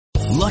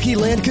Lucky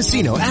Land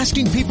Casino,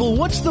 asking people,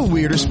 what's the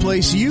weirdest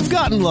place you've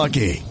gotten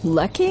lucky?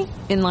 Lucky?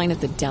 In line at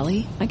the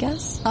deli, I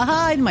guess?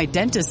 Aha, in my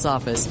dentist's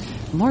office.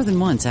 More than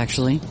once,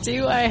 actually.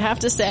 Do I have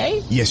to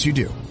say? Yes, you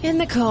do. In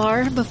the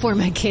car before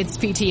my kids'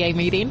 PTA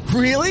meeting.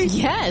 Really?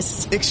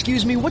 Yes.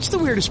 Excuse me, what's the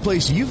weirdest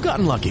place you've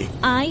gotten lucky?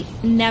 I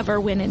never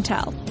win and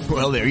tell.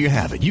 Well, there you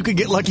have it. You can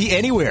get lucky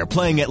anywhere,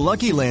 playing at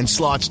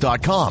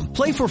LuckyLandSlots.com.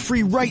 Play for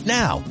free right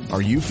now.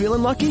 Are you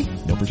feeling lucky?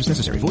 No purchase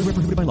necessary. Void where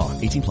prohibited by law.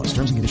 18 plus.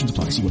 Terms and conditions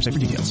apply. See website for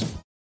details.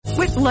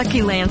 With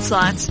Lucky Land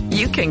Slots,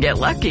 you can get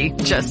lucky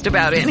just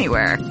about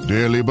anywhere.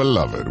 Dearly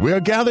beloved, we are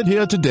gathered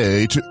here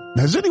today to...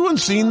 Has anyone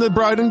seen the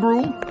bride and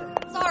groom?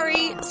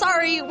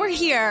 Sorry, we're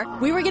here.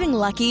 We were getting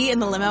lucky in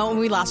the limo and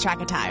we lost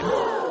track of time.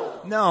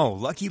 No,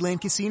 Lucky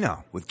Land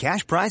Casino, with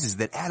cash prizes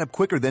that add up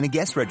quicker than a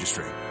guest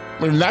registry.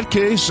 In that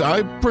case,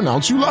 I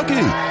pronounce you lucky.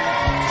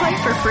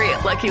 Play for free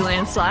at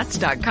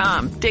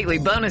LuckyLandSlots.com. Daily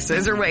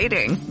bonuses are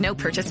waiting. No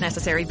purchase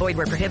necessary. Void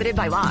where prohibited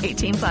by law.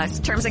 18 plus.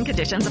 Terms and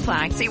conditions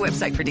apply. See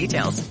website for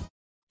details.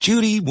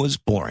 Judy was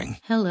boring.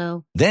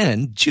 Hello.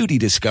 Then Judy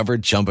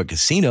discovered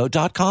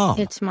ChumbaCasino.com.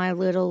 It's my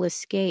little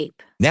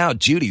escape. Now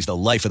Judy's the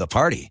life of the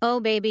party. Oh,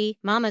 baby,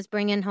 mama's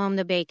bringing home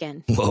the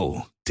bacon.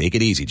 Whoa, take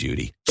it easy,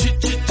 Judy.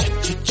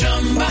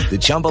 The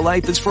Chumba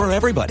life is for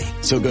everybody.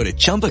 So go to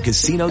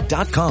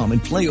ChumbaCasino.com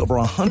and play over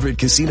 100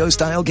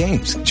 casino-style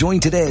games. Join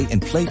today and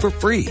play for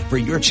free for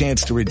your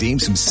chance to redeem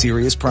some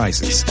serious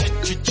prizes.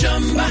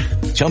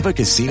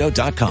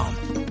 ChumbaCasino.com.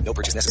 No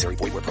purchase necessary.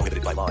 Void where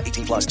prohibited by law.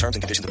 18 plus. Terms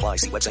and conditions apply.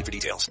 See website for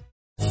details.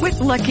 With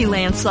Lucky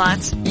Land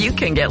Slots, you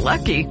can get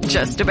lucky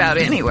just about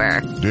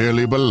anywhere.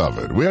 Dearly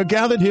beloved, we are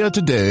gathered here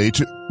today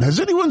to...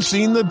 Has anyone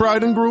seen the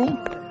bride and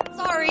groom?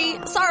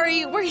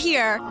 Sorry, we're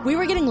here. We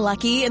were getting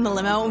lucky in the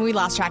limo and we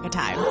lost track of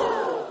time.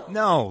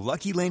 No,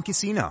 Lucky Land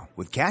Casino,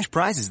 with cash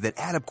prizes that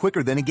add up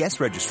quicker than a guest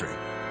registry.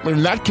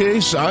 In that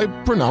case, I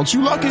pronounce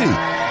you lucky.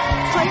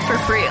 Play for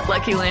free at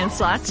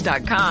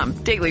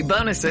LuckyLandSlots.com. Daily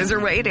bonuses are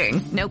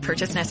waiting. No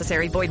purchase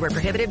necessary. Void where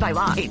prohibited by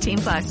law. 18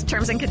 plus.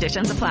 Terms and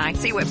conditions apply.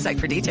 See website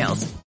for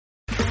details.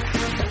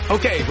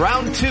 Okay,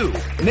 round two.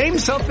 Name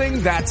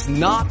something that's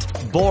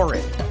not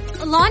boring.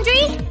 A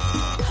laundry?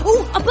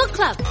 Ooh, a book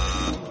club.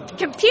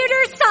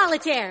 Computer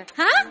solitaire,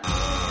 huh?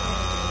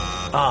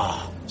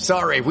 Ah, oh,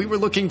 sorry, we were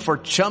looking for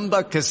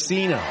Chumba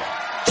Casino.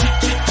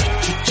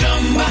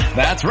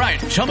 That's right,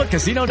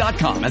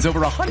 ChumbaCasino.com has over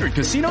 100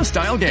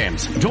 casino-style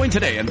games. Join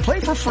today and play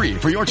for free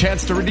for your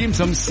chance to redeem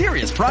some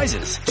serious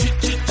prizes.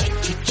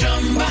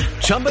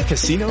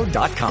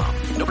 ChumbaCasino.com.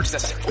 No purchase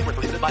necessary. Void where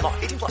prohibited by law.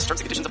 18 plus.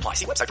 Terms and conditions apply.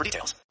 See website for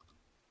details.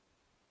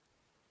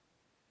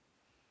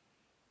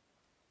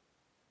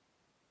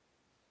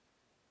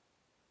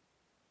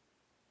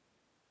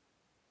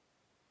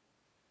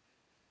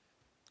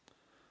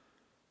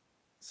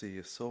 See,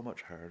 it's so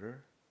much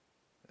harder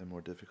and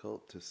more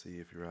difficult to see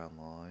if you're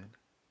online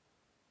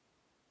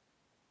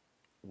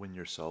when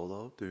you're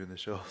solo, doing the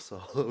show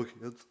solo,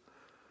 kids.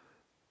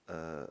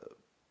 I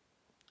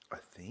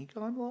think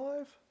I'm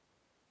live.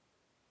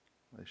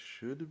 I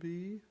should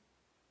be.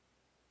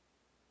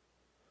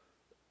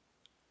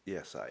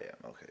 Yes, I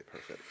am. Okay,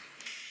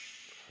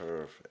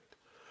 perfect.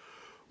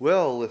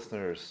 Well,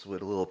 listeners,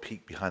 with a little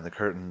peek behind the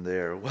curtain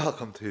there,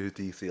 welcome to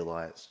DC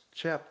Alliance,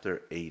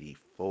 Chapter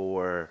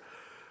 84.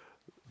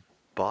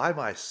 By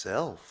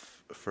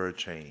myself, for a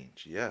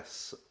change,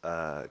 yes.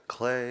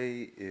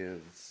 Clay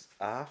is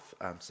off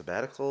on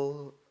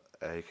sabbatical,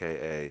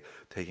 aka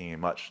taking a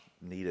much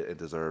needed and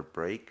deserved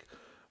break.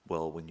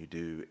 Well, when you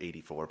do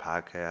 84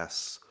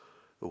 podcasts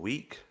a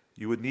week,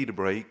 you would need a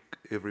break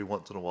every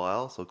once in a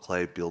while. So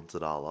Clay builds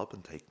it all up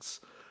and takes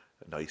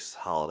a nice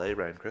holiday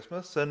around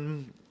Christmas.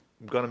 And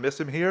I'm going to miss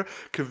him here.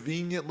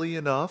 Conveniently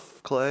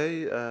enough,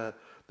 Clay,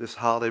 this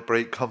holiday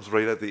break comes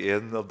right at the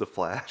end of the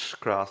Flash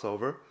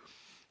crossover.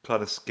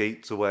 Kind of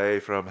skates away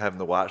from having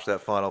to watch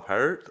that final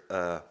part.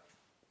 Not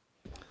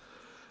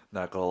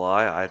gonna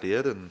lie, I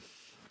did, and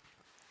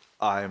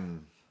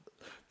I'm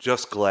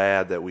just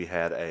glad that we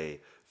had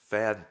a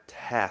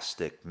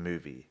fantastic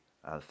movie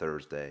on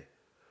Thursday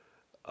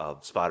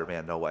of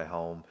Spider-Man No Way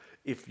Home.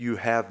 If you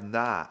have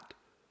not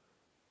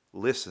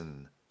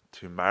listened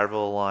to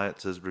Marvel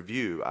Alliance's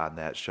review on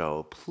that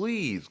show,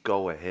 please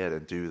go ahead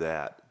and do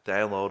that.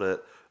 Download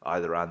it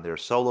either on their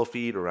solo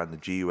feed or on the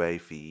GUA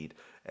feed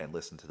and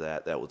listen to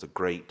that. That was a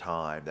great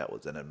time. That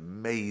was an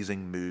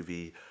amazing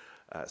movie.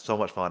 So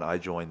much fun. I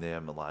joined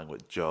them along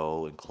with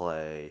Joe and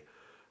Clay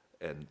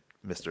and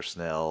Mr.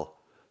 Snell.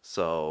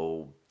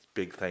 So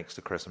big thanks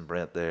to Chris and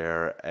Brent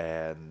there.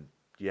 And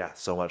yeah,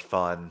 so much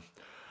fun.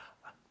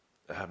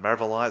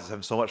 Marvel Alliance is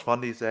having so much fun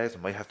these days. I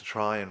might have to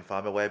try and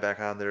find my way back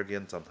on there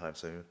again sometime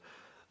soon.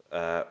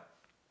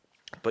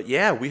 But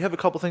yeah, we have a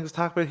couple things to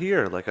talk about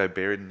here. Like I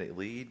buried in the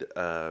lead,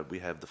 we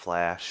have The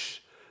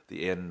Flash,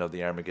 the end of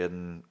the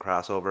Armageddon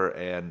crossover,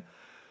 and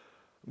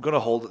I'm going to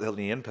hold it till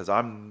the end because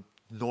I'm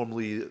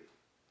normally,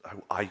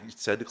 I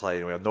said to Clay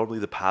anyway, I'm normally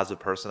the positive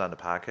person on the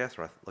podcast,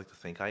 or I like to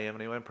think I am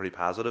anyway. I'm pretty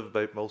positive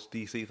about most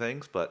DC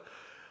things, but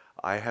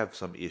I have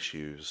some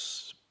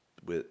issues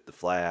with The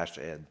Flash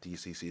and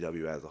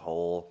DCCW as a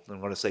whole. I'm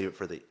going to save it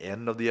for the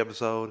end of the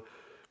episode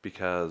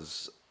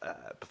because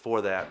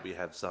before that we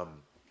have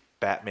some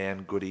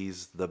Batman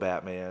goodies, The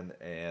Batman,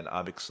 and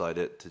I'm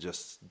excited to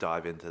just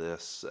dive into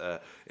this.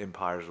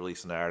 Empire's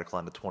releasing an article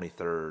on the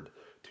 23rd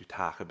to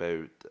talk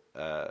about,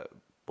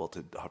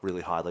 to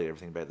really highlight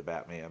everything about The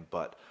Batman.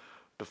 But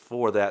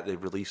before that, they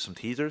released some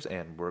teasers,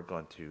 and we're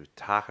going to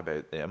talk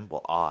about them.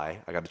 Well, I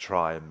got to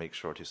try and make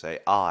sure to say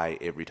I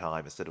every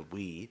time instead of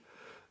we.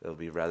 It'll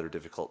be a rather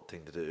difficult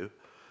thing to do.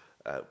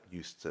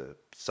 Used to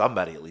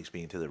somebody at least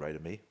being to the right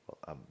of me. Well,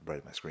 I'm right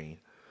at my screen.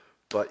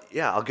 But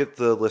yeah, I'll get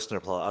the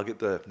I'll get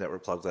the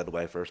network plugs out of the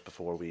way first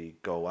before we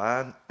go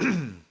on.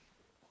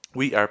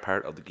 We are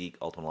part of the Geek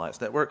Ultimate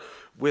Alliance Network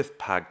with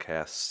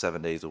podcasts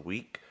 7 days a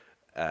week,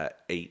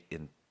 8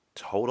 in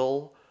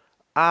total.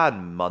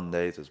 On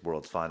Mondays is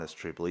World's Finest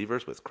True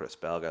Believers with Chris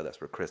Belga.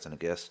 That's where Chris and a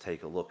guest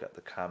take a look at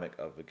the comic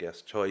of a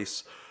guest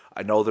choice.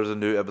 I know there's a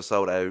new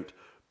episode out,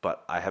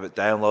 but I haven't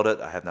downloaded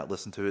it. I have not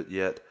listened to it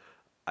yet.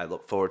 I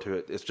look forward to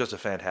it. It's just a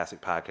fantastic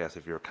podcast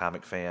if you're a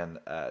comic fan.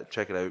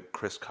 Check it out.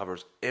 Chris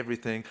covers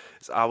everything.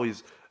 It's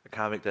always a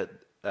comic that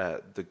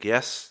the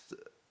guest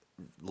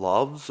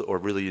loves or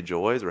really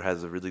enjoys or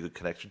has a really good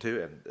connection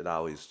to, and it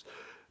always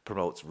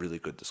promotes really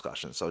good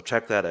discussion. So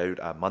check that out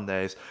on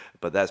Mondays,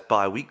 but that's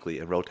bi-weekly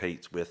and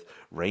rotates with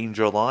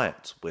Ranger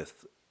Alliance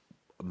with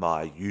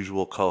my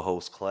usual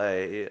co-host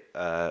Clay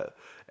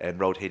and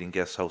rotating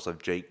guest hosts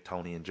of Jake,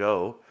 Tony, and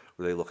Joe,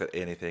 where they look at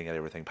anything and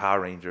everything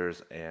Power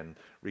Rangers. And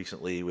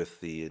recently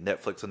with the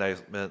Netflix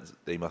announcements,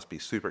 they must be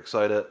super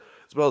excited,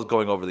 as well as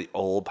going over the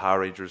old Power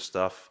Rangers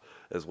stuff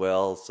as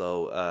well.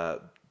 So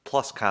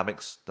plus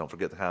comics, don't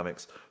forget the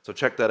comics. So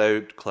check that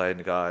out, Clay and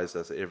the guys.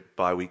 That's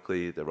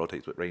bi-weekly. That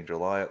rotates with Ranger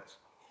Alliance.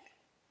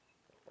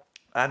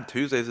 On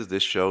Tuesdays is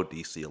this show,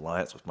 DC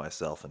Alliance, with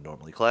myself and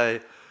normally Clay.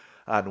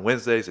 On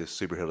Wednesdays is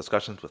Superhero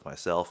Discussions with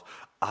myself.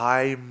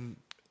 I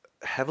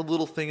have a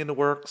little thing in the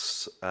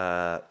works.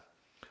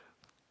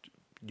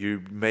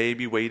 You may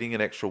be waiting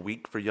an extra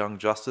week for Young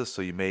Justice,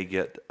 so you may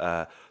get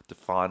the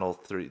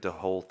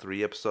whole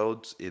 3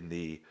 episodes in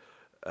the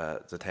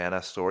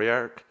Zatanna story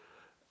arc.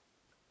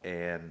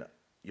 And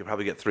you'll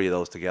probably get 3 of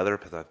those together,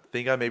 because I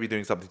think I may be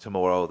doing something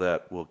tomorrow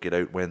that will get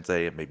out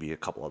Wednesday and maybe a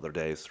couple other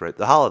days throughout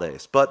the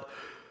holidays. But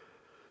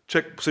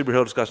check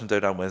Superhero Discussions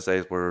out on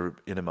Wednesdays. We're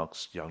in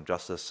amongst Young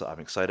Justice. I'm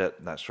excited.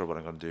 Not sure what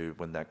I'm going to do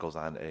when that goes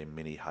on a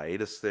mini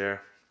hiatus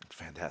there.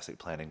 Fantastic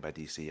planning by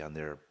DC on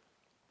their...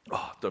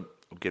 I'll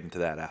get into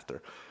that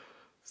after.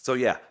 So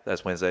yeah,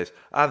 that's Wednesdays.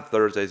 On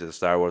Thursdays is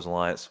Star Wars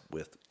Alliance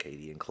with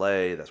Katie and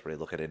Clay. That's where they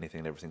look at anything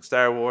and everything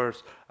Star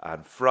Wars.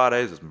 On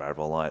Fridays is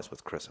Marvel Alliance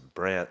with Chris and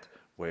Brent,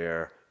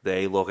 where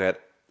they look at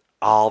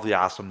all the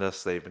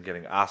awesomeness. They've been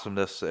getting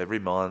awesomeness every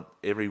month,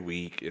 every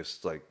week.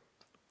 It's like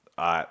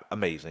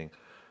amazing.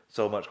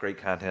 So much great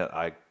content.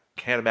 I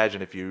can't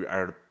imagine if you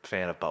aren't a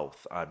fan of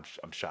both. I'm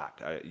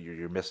shocked.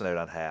 You're missing out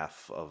on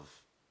half of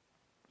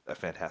a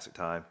fantastic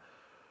time.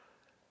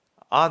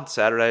 On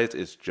Saturdays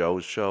is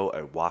Joe's show,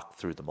 A Walk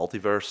Through the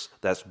Multiverse.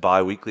 That's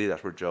bi-weekly.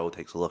 That's where Joe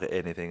takes a look at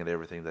anything and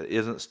everything that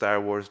isn't Star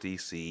Wars,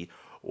 DC,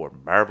 or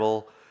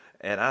Marvel.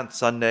 And on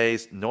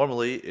Sundays,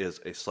 normally is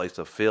a Slice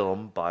of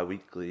Film,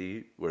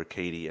 bi-weekly, where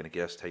Katie and a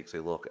guest takes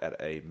a look at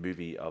a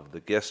movie of the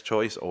guest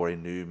choice or a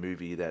new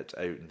movie that's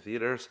out in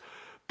theaters.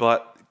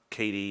 But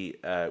Katie,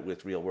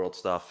 with Real World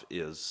Stuff,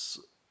 is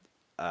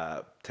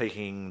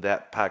taking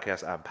that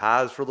podcast on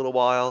pause for a little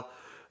while.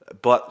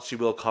 But she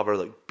will cover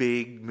like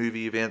big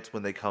movie events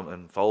when they come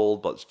and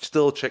fold. But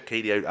still check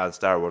Katie out on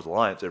Star Wars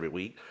Alliance every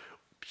week.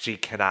 She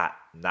cannot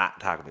not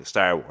talk about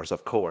Star Wars,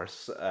 of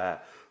course.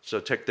 So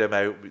check them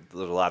out.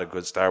 There's a lot of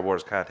good Star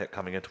Wars content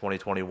coming in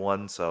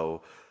 2021.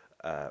 So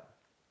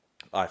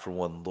I, for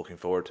one, looking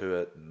forward to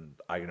it. And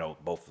I know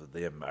both of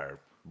them are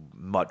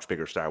much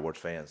bigger Star Wars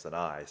fans than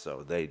I.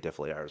 So they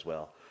definitely are as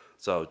well.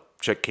 So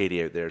check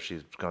Katie out there.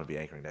 She's going to be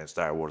anchoring that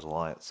Star Wars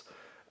Alliance.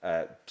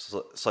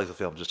 Slice of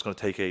Film, just going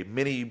to take a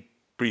mini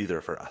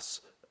breather for us.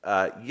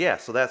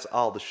 So that's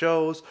all the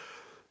shows.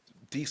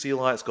 DC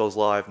Alliance goes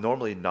live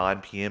normally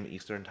 9 p.m.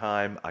 Eastern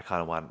time. I kind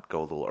of want to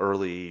go a little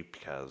early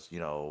because,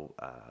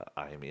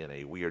 I am in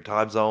a weird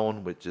time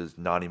zone, which is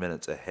 90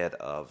 minutes ahead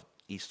of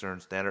Eastern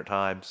Standard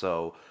Time.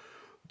 So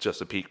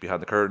just a peek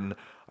behind the curtain.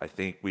 I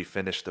think we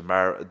finished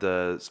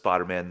the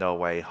Spider-Man No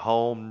Way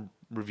Home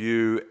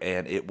review,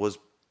 and it was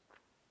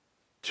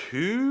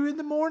 2 in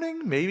the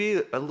morning, maybe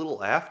a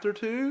little after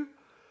 2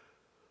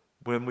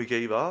 when we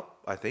gave up,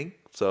 I think.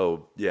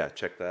 So yeah,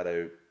 check that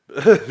out.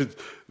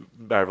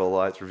 Marvel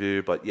Alliance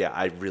review. But yeah,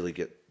 I really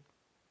get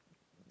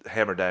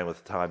hammered down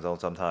with the time zone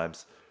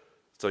sometimes.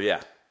 So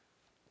yeah,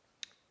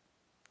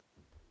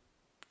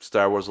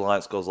 Star Wars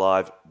Alliance goes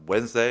live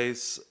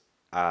Wednesdays,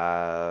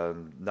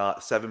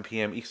 not 7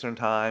 p.m. Eastern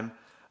time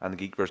on the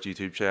Geekverse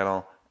YouTube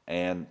channel.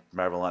 And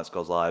Marvel Alliance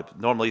goes live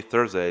normally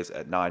Thursdays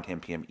at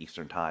 9-10 p.m.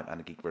 Eastern Time on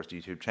the Geekverse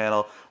YouTube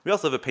channel. We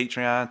also have a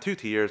Patreon, 2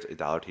 tiers, a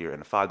 $1 tier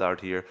and a $5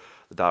 tier.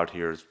 The $1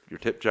 tier is your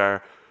tip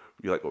jar.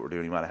 you like what we're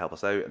doing, you want to help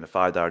us out. And the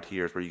 $5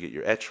 tier is where you get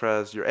your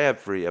extras, your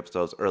ad-free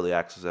episodes, early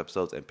access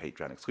episodes, and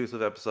Patreon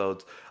exclusive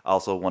episodes.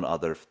 Also, one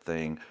other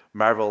thing,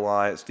 Marvel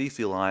Alliance,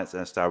 DC Alliance,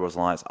 and Star Wars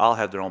Alliance all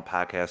have their own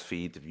podcast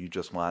feeds. If you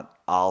just want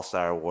all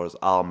Star Wars,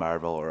 all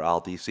Marvel, or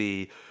all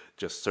DC,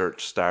 just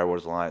search Star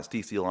Wars Alliance,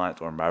 DC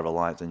Alliance, or Marvel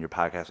Alliance in your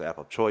podcast app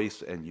of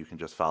choice, and you can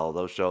just follow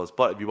those shows.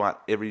 But if you want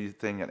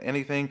everything and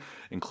anything,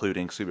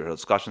 including superhero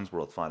discussions,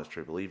 World's Finest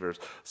True Believers,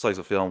 Slice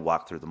of Film,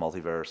 Walk Through the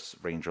Multiverse,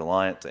 Ranger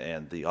Alliance,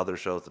 and the other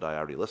shows that I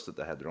already listed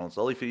that had their own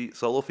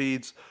solo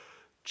feeds,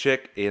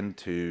 check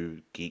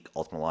into Geek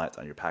Ultimate Alliance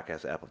on your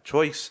podcast app of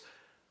choice.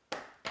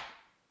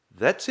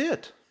 That's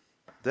it.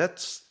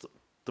 That's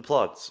the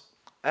plugs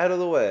out of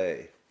the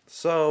way.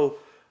 So,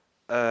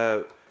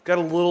 got a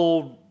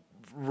little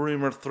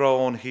rumor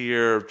thrown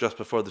here just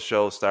before the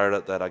show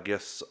started that I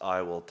guess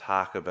I will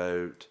talk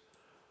about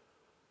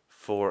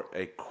for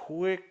a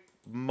quick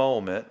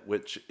moment,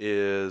 which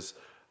is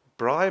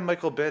Brian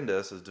Michael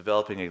Bendis is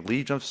developing a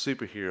Legion of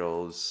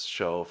Superheroes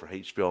show for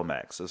HBO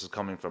Max. This is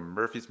coming from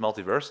Murphy's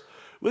Multiverse,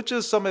 which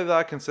is somebody that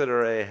I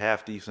consider a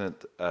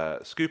half-decent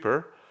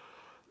scooper.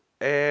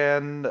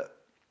 And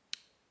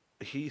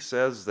he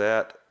says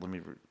that,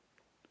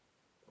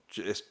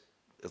 it's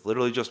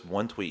literally just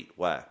one tweet.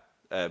 Wow.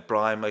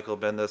 Brian Michael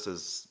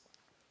Bendis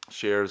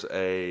shares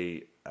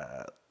a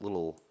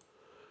little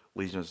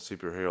Legion of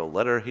Superhero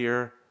letter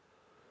here.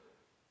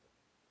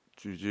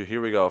 Here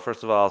we go.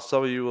 First of all,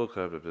 some of you will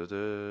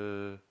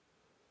come.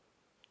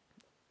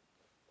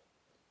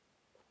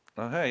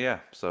 Oh, hey,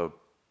 yeah. So,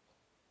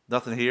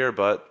 nothing here,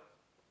 but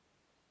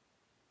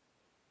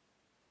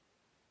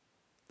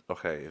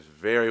okay, it's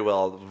very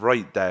well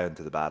right down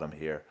to the bottom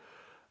here.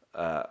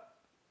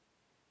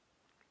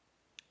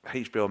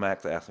 HBO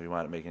Max asked him if he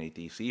wanted to make any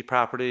DC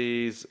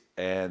properties,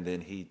 and then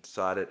he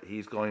decided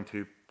he's going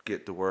to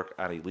get to work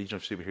on a Legion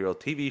of Superhero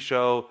TV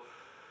show.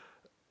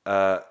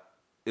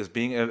 Is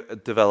being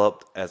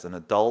developed as an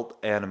adult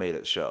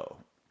animated show.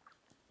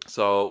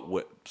 So,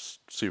 with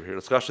superhero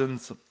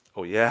discussions,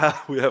 oh yeah,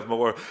 we have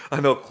more.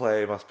 I know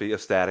Clay must be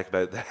ecstatic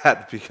about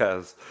that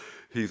because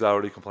he's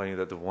already complaining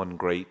that the one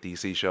great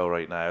DC show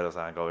right now that's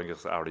ongoing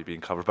is already being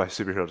covered by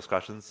superhero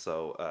discussions.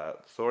 So,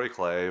 sorry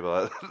Clay,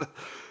 but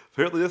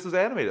apparently this is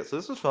animated, so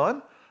this is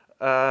fun.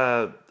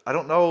 I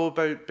don't know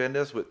about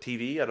Bendis with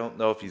TV. I don't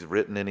know if he's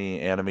written any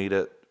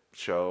animated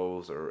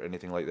shows or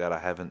anything like that. I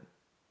haven't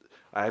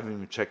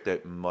even checked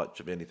out much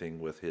of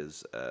anything with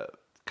his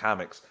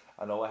comics.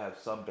 I know I have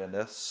some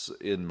Bendis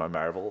in my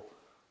Marvel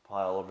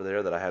pile over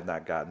there that I have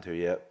not gotten to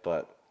yet,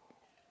 but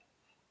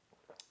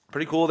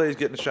pretty cool that he's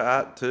getting a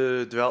shot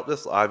to develop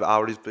this. I've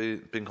already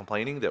been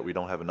complaining that we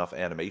don't have enough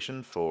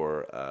animation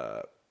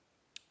for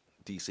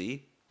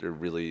DC. They're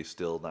really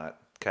still not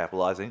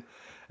capitalizing.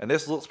 And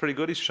this looks pretty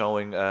good. He's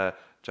showing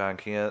John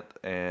Kent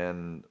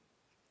and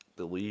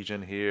the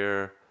Legion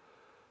here.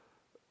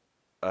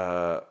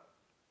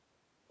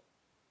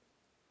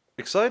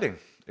 Exciting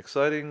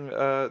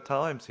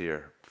times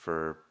here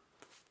for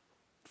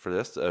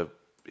this.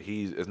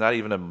 It's not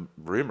even a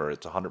rumor.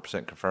 It's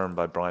 100% confirmed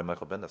by Brian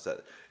Michael Bendis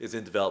that it's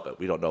in development.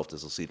 We don't know if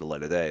this will see the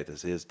light of day.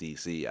 This is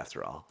DC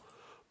after all.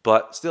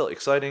 But still,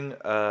 exciting.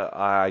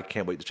 I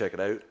can't wait to check it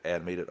out.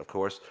 Animated, of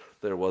course.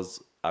 There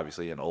was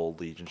obviously an old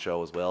Legion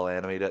show as well,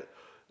 animated.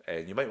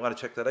 And you might want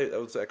to check that out.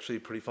 That was actually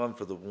pretty fun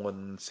for the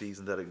one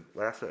season that it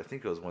lasted. I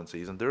think it was one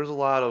season. There's a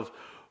lot of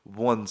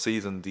one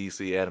season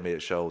DC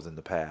animated shows in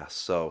the past.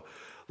 So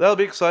that'll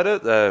be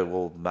excited.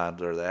 We'll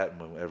monitor that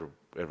whenever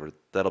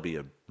that'll be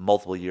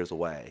multiple years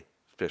away,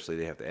 especially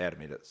they have to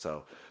animate it.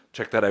 So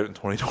check that out in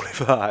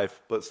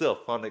 2025. But still,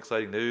 fun,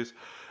 exciting news.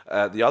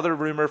 The other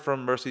rumor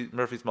from Murphy's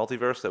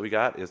Multiverse that we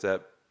got is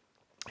that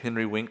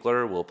Henry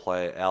Winkler will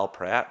play Al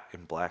Pratt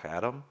in Black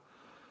Adam.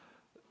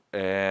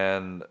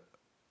 And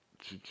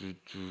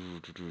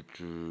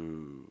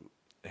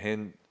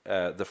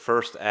the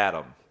first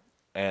Adam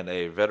and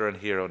a veteran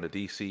hero in the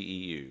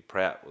DCEU.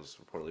 Pratt was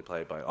reportedly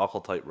played by an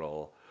uncle-type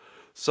role.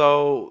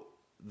 So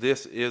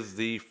this is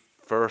the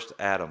first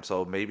Adam.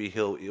 So maybe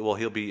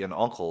he'll be an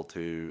uncle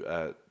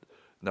to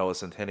Noah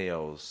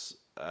Centinio's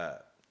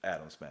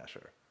Atom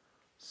Smasher.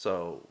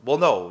 So, well,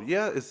 no,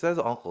 yeah, it says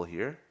uncle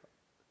here.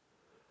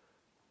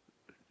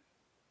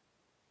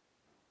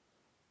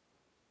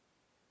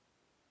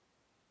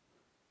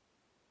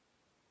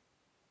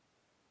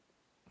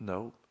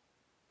 No.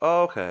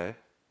 Oh, okay.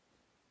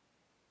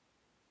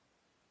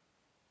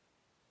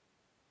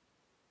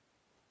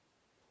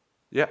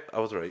 Yeah, I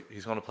was right.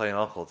 He's going to play an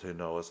uncle to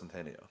Noah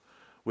Centineo,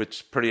 which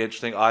is pretty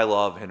interesting. I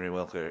love Henry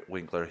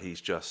Winkler.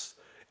 He's just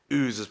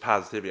oozes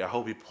positivity. I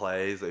hope he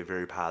plays a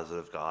very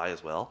positive guy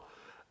as well,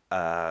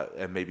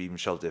 and maybe even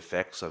shows the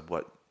effects of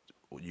what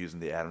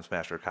using the Atom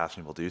Smasher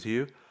costume will do to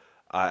you.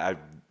 I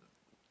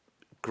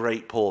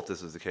great pull if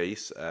this is the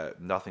case.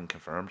 Nothing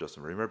confirmed, just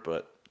a rumor,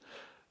 but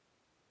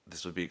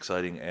this would be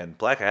exciting. And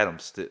Black Adam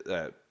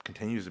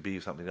continues to be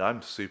something that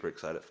I'm super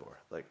excited for.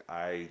 Like,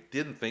 I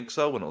didn't think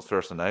so when it was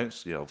first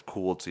announced. You know,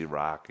 cool to see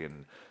Rock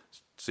in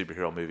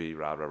superhero movie,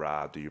 rah, rah,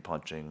 rah, do your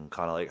punching,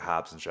 kind of like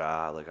Hobbs and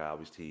Shaw, like I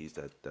always tease,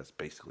 that's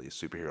basically a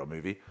superhero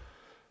movie.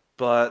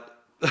 But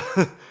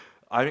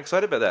I'm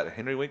excited about that.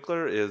 Henry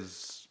Winkler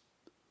is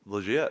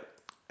legit,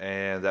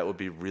 and that would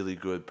be a really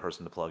good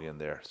person to plug in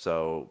there.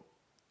 So,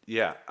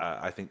 yeah,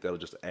 I think that'll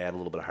just add a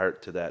little bit of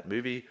heart to that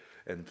movie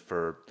and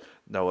for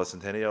Noah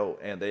Centineo.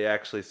 And they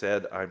actually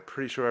said, I'm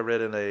pretty sure I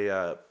read in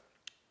a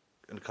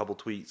couple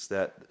tweets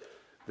that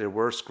there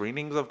were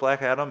screenings of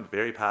Black Adam,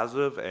 very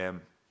positive,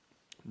 and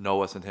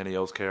Noah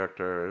Centineo's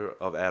character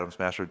of Adam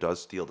Smasher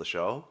does steal the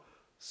show.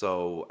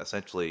 So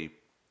essentially,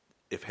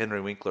 if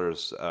Henry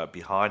Winkler's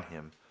behind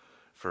him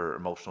for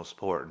emotional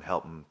support and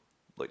helping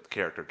like the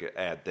character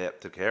add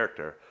depth to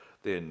character,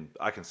 then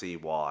I can see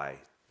why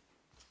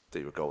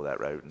they would go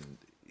that route, and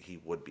he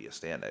would be a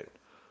standout.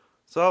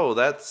 So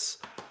that's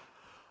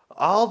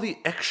all the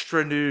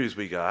extra news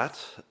we got.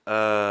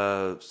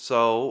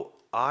 So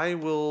I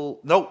will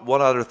note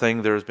one other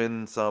thing. There's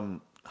been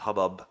some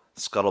hubbub,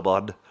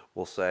 scuttlebutt,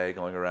 we'll say,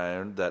 going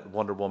around that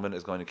Wonder Woman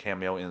is going to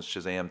cameo in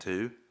Shazam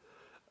 2.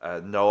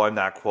 No, I'm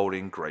not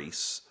quoting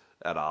Grace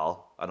at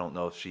all. I don't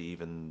know if she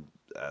even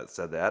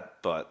said that,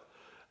 but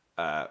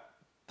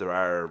there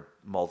are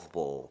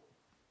multiple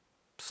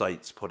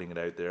sites putting it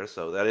out there.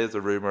 So that is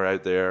a rumor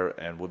out there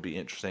and would be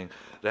interesting.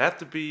 They have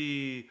to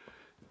be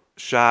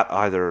shot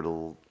either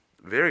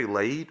very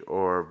late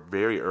or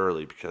very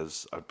early,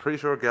 because I'm pretty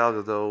sure Gal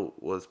Gadot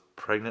was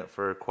pregnant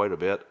for quite a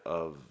bit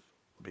of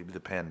maybe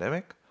the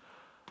pandemic.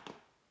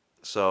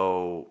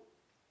 So,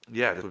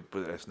 yeah,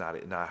 but it's not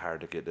hard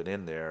to get it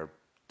in there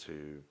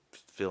to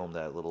film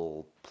that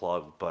little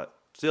plug, but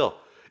still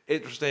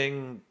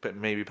interesting, but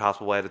maybe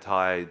possible way to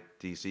tie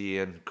DC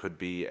in. Could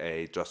be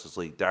a Justice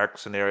League Dark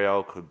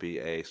scenario, could be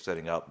a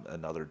setting up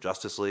another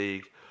Justice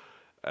League,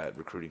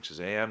 recruiting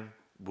Shazam.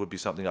 Would be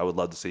something I would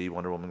love to see.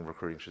 Wonder Woman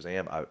recruiting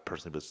Shazam. I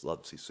personally would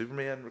love to see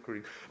Superman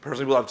recruiting.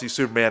 Personally would love to see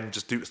Superman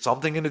just do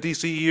something in the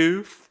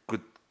DCU.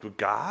 Good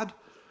God.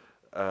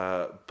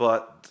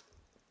 But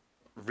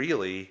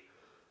really,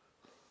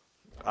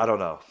 I don't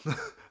know.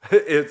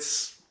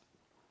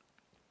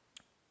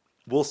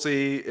 We'll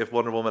see if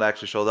Wonder Woman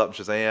actually shows up in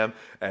Shazam,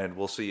 and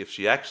we'll see if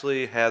she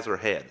actually has her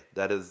head.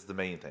 That is the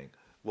main thing.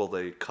 Will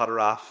they cut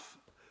her off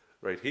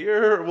right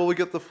here, or will we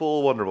get the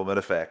full Wonder Woman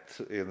effect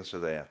in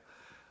Shazam?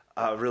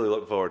 I'm really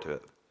looking forward to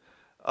it.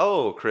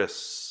 Oh,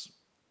 Chris,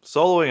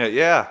 soloing it,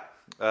 yeah.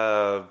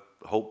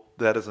 Hope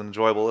that is an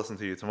enjoyable listen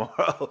to you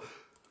tomorrow.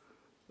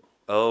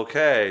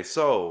 Okay,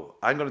 so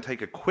I'm going to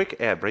take a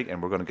quick ad break,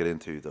 and we're going to get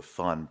into the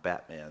fun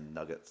Batman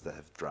nuggets that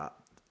have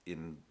dropped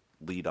in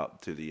lead up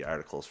to the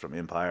articles from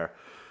Empire.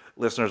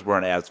 Listeners, we're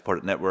an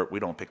ad-supported network. We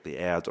don't pick the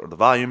ads or the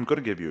volume. Going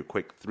to give you a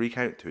quick 3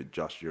 count to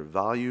adjust your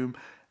volume,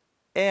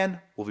 and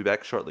we'll be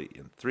back shortly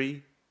in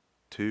 3,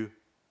 2,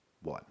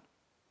 1.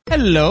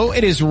 Hello,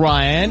 it is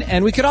Ryan,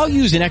 and we could all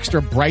use an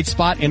extra bright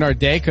spot in our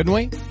day, couldn't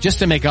we? Just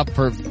to make up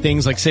for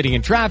things like sitting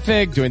in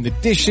traffic, doing the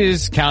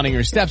dishes, counting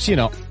your steps,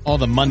 all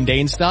the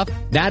mundane stuff.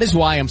 That is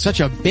why I'm such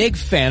a big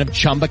fan of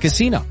Chumba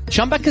Casino.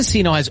 Chumba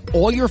Casino has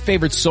all your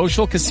favorite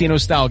social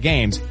casino-style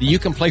games that you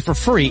can play for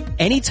free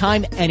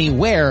anytime,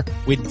 anywhere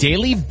with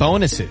daily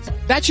bonuses.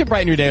 That should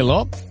brighten your day a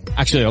little.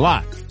 Actually, a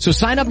lot. So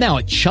sign up now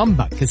at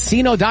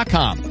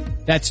ChumbaCasino.com.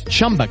 That's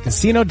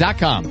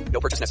ChumbaCasino.com. No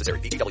purchase necessary.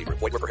 VGW Group.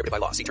 Void where prohibited by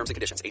law. See terms and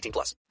conditions.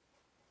 18+.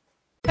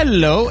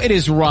 Hello, it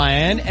is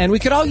Ryan, and we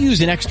could all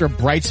use an extra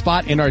bright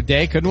spot in our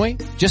day, couldn't we?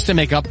 Just to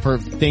make up for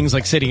things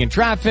like sitting in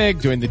traffic,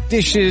 doing the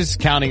dishes,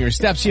 counting your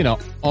steps,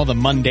 all the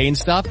mundane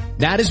stuff.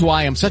 That is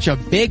why I'm such a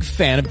big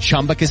fan of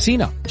Chumba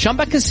Casino.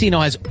 Chumba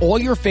Casino has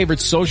all your favorite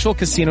social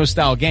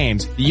casino-style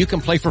games that you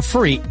can play for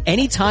free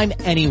anytime,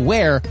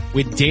 anywhere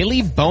with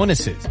daily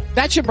bonuses.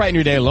 That should brighten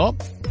your day a little.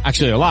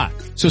 Actually, a lot.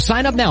 So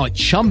sign up now at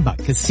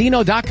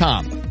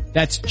ChumbaCasino.com.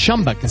 That's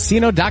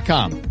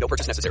ChumbaCasino.com. No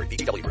purchase necessary.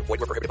 VGW Group.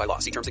 Void where prohibited by law.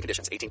 See terms and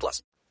conditions.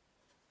 18+.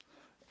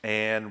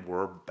 And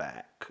we're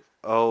back.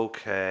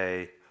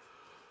 Okay.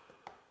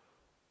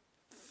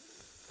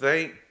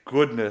 Thank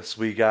goodness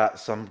we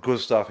got some good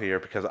stuff here,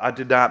 because I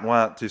did not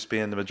want to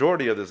spend the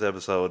majority of this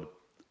episode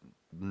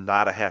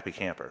not a happy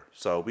camper.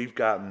 So we've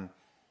gotten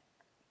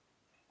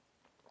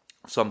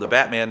some of the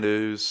Batman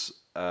news.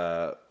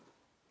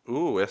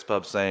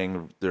 S-Pub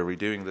saying they're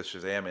redoing the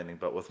Shazam ending,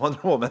 but with Wonder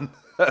Woman.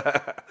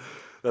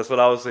 That's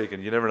what I was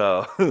thinking. You never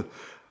know. I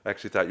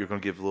actually thought you were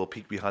going to give a little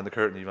peek behind the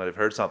curtain. You might have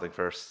heard something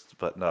first.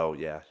 But no,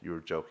 yeah, you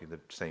were joking. The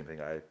same thing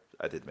I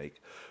did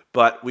make.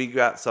 But we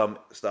got some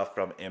stuff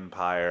from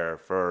Empire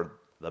for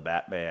the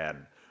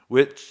Batman,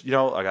 which, I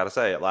got to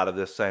say, a lot of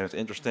this sounds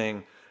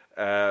interesting.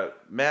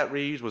 Matt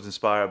Reeves was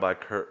inspired by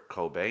Kurt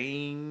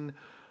Cobain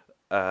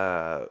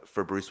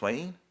for Bruce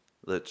Wayne.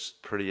 That's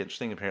pretty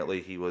interesting.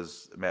 Apparently,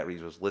 Matt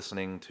Reeves was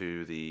listening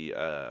to the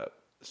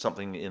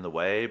Something in the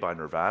Way by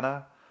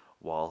Nirvana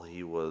while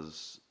he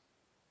was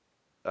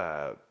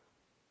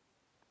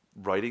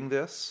writing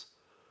this.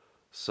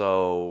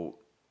 So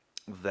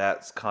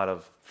that's kind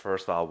of,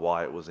 first of all,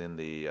 why it was in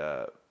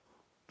the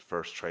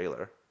first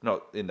trailer.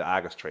 No, in the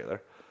August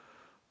trailer.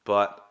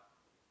 But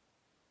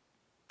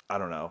I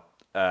don't know.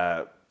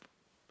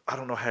 I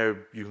don't know how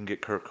you can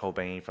get Kurt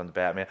Cobain from the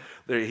Batman.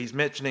 He's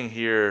mentioning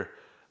here,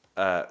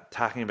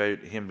 talking about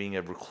him being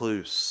a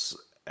recluse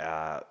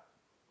not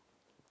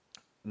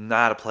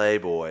a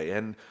playboy.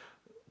 And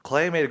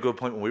Clay made a good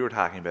point when we were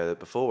talking about it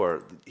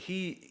before.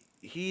 He's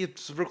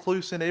a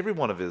recluse in every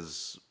one of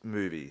his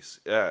movies.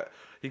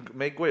 He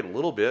may go away a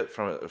little bit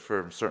from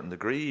a certain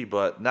degree,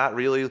 but not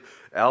really.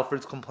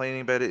 Alfred's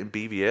complaining about it in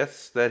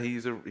BVS that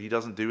he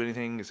doesn't do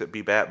anything except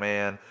be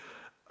Batman.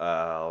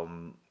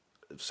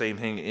 Same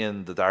thing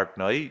in The Dark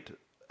Knight,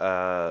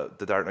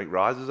 The Dark Knight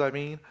Rises, I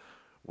mean,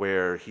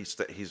 where he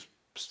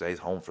stays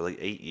home for like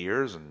 8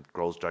 years and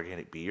grows a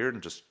gigantic beard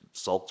and just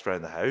sulks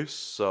around the house.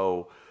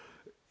 So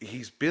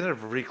he's been a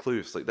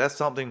recluse. Like that's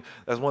one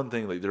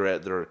thing. Like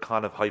they're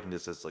kind of hyping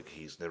this as like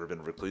he's never been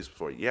a recluse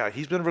before. Yeah,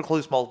 he's been a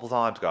recluse multiple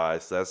times,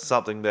 guys. That's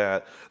something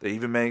that they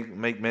even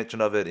make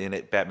mention of it in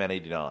Batman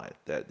 '89.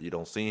 That you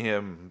don't see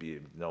him.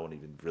 No one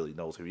even really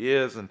knows who he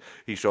is, and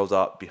he shows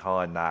up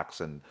behind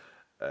Knox and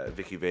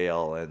Vicky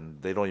Vale,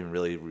 and they don't even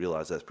really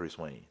realize that's Bruce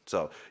Wayne.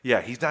 So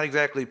yeah, he's not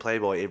exactly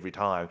playboy every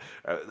time.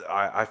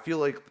 I feel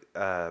like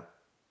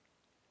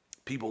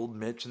people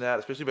mention that,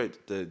 especially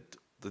about the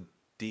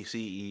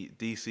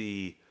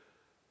DC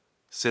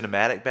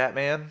cinematic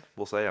Batman.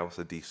 We'll say, I almost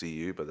said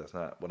DCU, but that's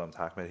not what I'm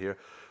talking about here.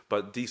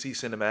 But DC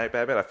cinematic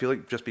Batman, I feel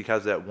like just because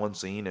of that one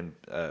scene in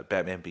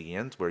Batman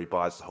Begins where he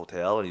buys the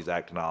hotel and he's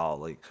acting all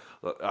like,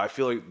 I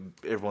feel like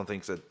everyone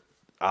thinks that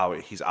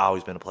he's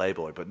always been a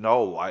playboy, but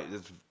no,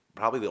 it's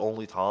probably the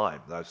only time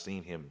that I've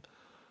seen him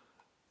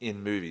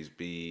in movies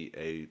be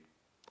a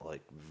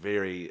like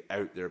very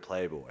out there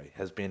playboy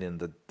has been in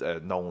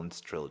the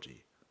Nolan's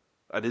trilogy.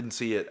 I didn't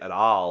see it at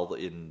all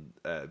in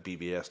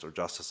BVS or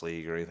Justice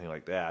League or anything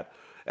like that,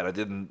 and I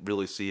didn't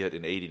really see it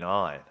in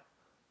 '89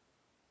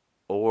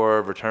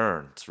 or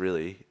Returns.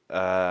 Really,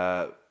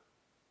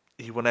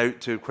 he went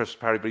out to a Christmas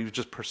party, but he was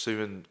just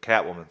pursuing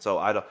Catwoman. So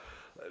I don't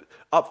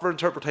up for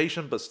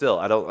interpretation, but still,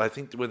 I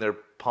think when they're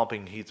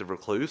pumping he's a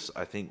recluse,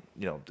 I think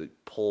to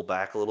pull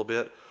back a little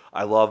bit.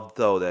 I love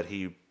though that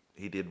he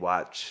did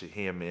watch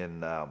him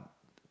in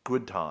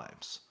Good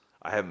Times.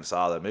 I haven't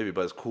saw that movie,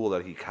 but it's cool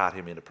that he caught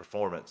him in a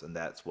performance, and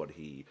that's what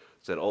he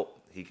said, oh,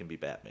 he can be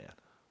Batman.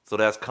 So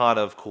that's kind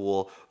of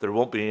cool. There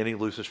won't be any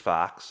Lucius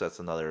Fox. That's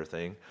another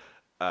thing.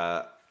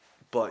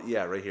 But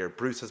yeah, right here,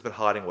 Bruce has been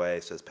hiding away,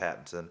 says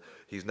Pattinson.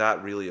 He's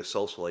not really a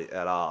socialite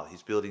at all.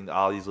 He's building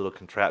all these little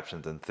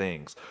contraptions and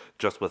things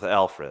just with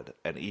Alfred,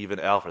 and even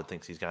Alfred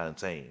thinks he's gone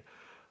insane.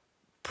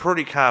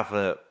 Pretty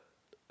confident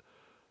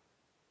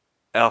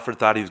Alfred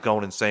thought he was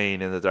going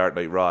insane in The Dark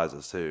Knight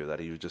Rises, too, that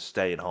he was just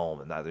staying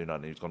home and not doing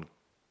nothing. He was going to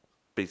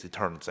basically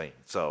turn insane.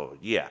 So,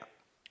 yeah,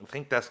 I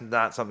think that's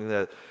not something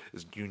that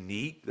is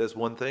unique. That's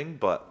one thing,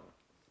 but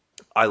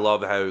I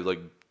love how,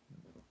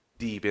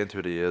 deep into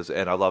it he is,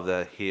 and I love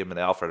that him and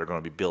Alfred are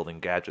going to be building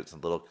gadgets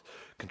and little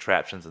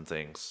contraptions and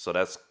things. So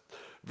that's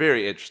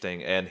very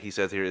interesting. And he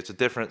says here, it's a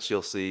difference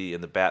you'll see in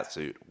the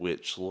Batsuit,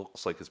 which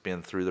looks like it's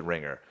been through the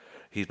ringer.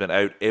 He's been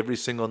out every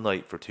single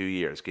night for 2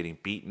 years, getting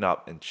beaten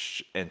up and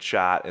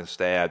shot and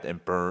stabbed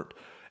and burnt,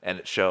 and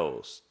it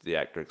shows, the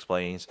actor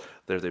explains.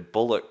 There's a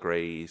bullet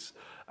graze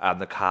on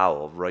the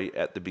cowl right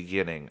at the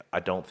beginning.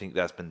 I don't think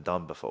that's been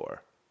done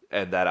before,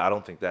 and that I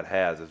don't think that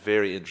has. It's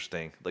very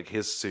interesting. Like,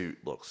 his suit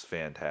looks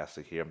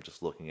fantastic here. I'm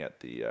just looking at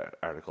the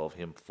article of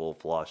him full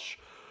flush.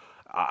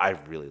 I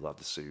really love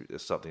the suit.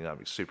 It's something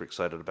I'm super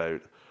excited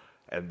about,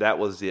 and that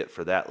was it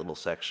for that little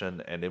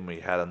section. And then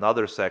we had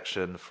another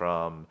section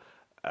from...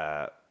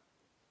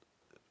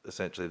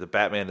 essentially, the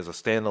Batman is a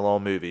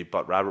standalone movie,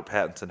 but Robert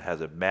Pattinson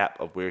has a map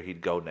of where he'd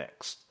go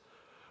next.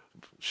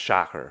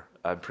 Shocker.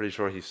 I'm pretty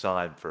sure he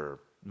signed for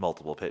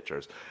multiple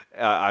pictures.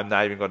 I'm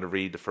not even going to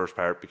read the first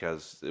part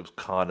because it was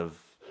kind of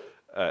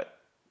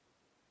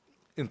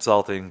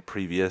insulting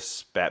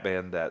previous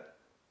Batman that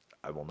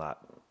I will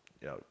not,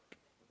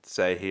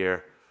 say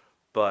here.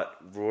 But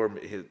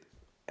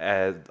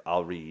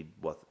I'll read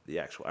what the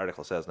actual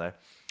article says now.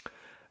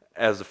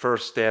 As the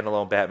first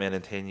standalone Batman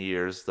in 10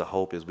 years, the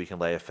hope is we can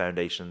lay a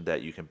foundation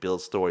that you can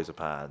build stories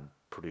upon.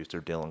 Producer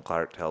Dylan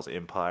Clark tells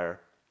Empire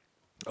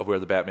of where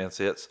the Batman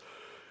sits,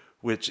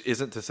 which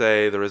isn't to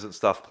say there isn't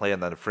stuff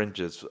planned on the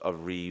fringes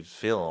of Reeves'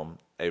 film.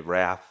 A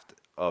raft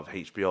of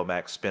HBO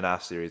Max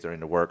spin-off series are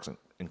in the works,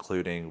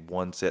 including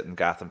one set in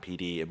Gotham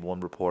PD and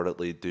one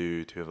reportedly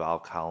due to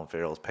involve Colin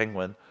Farrell's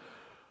Penguin.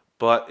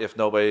 But if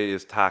nobody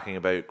is talking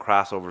about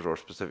crossovers or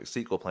specific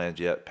sequel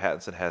plans yet,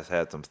 Pattinson has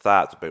had some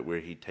thoughts about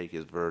where he'd take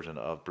his version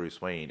of Bruce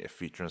Wayne if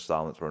future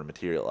installments were to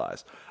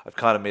materialize. I've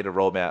kind of made a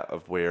roadmap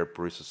of where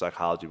Bruce's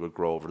psychology would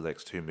grow over the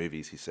next 2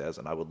 movies, he says,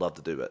 and I would love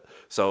to do it.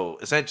 So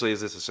essentially,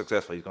 is this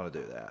successful? He's going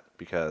to do that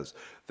because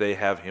they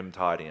have him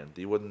tied in.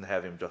 They wouldn't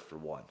have him just for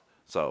one.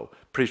 So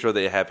pretty sure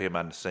they have him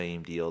on the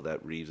same deal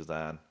that Reeves is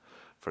on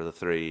for the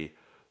 3.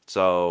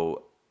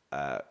 So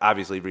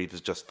obviously, Reeves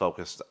is just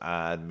focused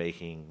on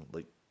making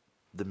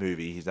the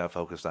movie. He's not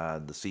focused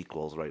on the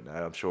sequels right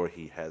now. I'm sure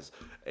he has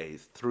a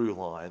through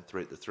line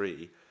throughout the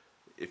 3.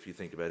 If you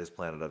think about his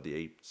Planet of the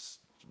Apes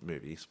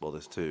movies, well,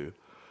 there's 2.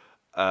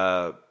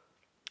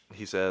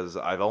 He says,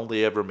 I've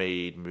only ever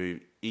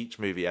made each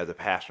movie as a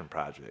passion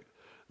project.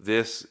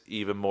 This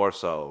even more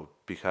so,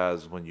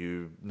 because when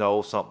you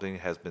know something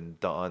has been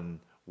done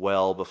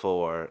well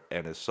before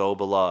and is so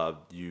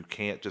beloved, you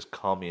can't just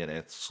come in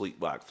and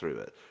sleepwalk through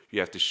it. You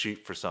have to shoot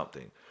for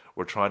something.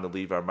 We're trying to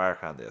leave our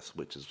mark on this,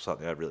 which is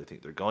something I really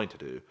think they're going to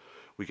do.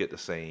 We get the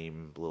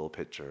same little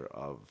picture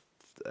of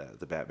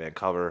the Batman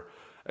cover.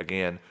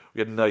 Again, we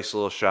get a nice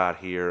little shot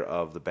here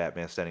of the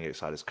Batman standing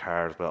outside his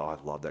car as well. I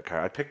love that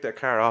car. I picked that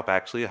car up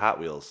actually at Hot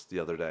Wheels the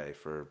other day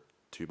for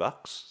 $2.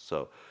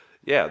 So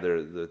yeah,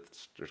 they're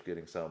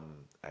getting some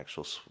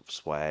actual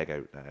swag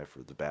out now for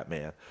the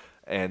Batman.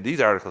 And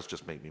these articles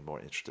just make me more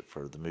interested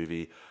for the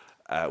movie.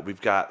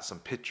 We've got some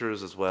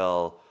pictures as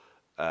well.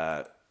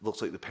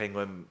 Looks like the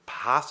Penguin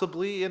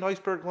possibly in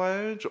Iceberg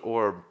Lounge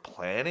or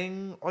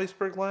planning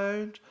Iceberg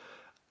Lounge.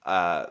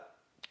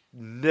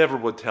 Never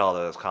would tell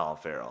that it's Colin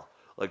Farrell.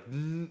 Like,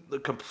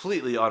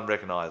 completely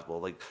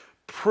unrecognizable. Like,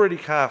 pretty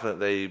confident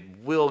they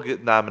will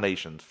get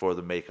nominations for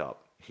the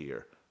makeup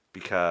here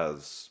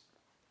because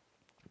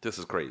this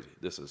is crazy.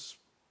 This is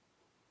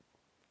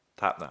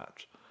top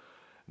notch.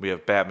 We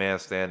have Batman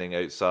standing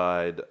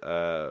outside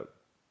an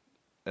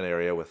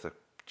area with a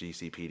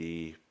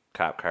GCPD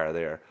cop car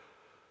there.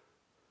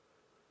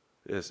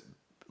 This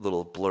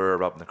little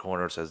blurb up in the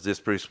corner says, "This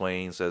Bruce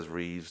Wayne," says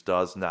Reeves,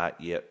 "does not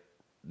yet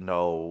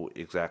know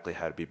exactly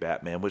how to be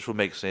Batman," which would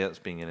make sense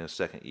being in his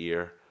second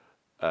year.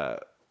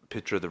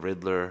 Picture of the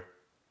Riddler.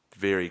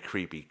 Very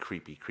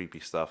creepy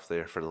stuff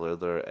there for the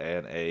Riddler.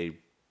 And a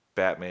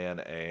Batman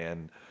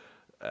and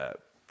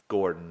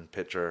Gordon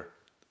picture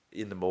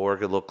in the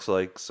morgue, it looks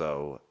like.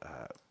 So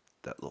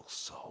that looks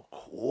so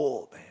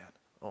cool, man.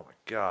 Oh my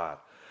God.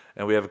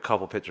 And we have a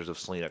couple pictures of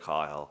Selena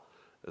Kyle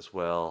as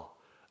well.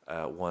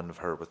 One of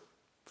her with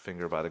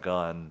finger by the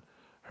gun.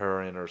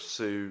 Her in her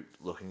suit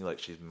looking like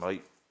she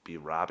might be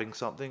robbing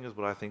something is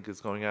what I think is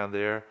going on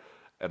there.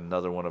 And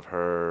another one of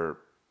her,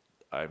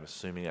 I'm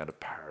assuming at a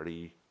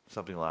party,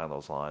 something along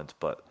those lines.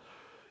 But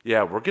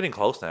yeah, we're getting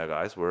close now,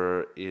 guys.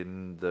 We're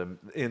in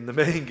the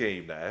main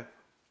game now.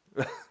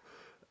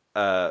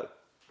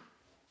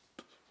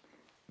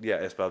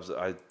 Yeah,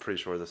 I'm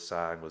pretty sure the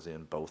song was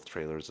in both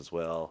trailers as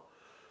well.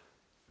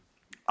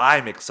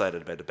 I'm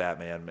excited about the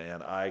Batman,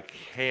 man. I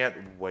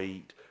can't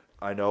wait.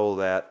 I know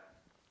that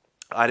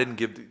I didn't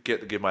get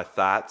to give my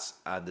thoughts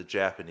on the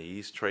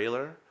Japanese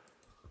trailer,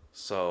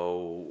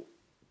 so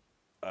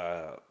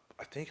I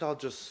think I'll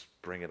just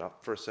bring it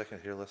up for a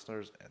second here,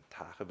 listeners, and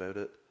talk about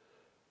it.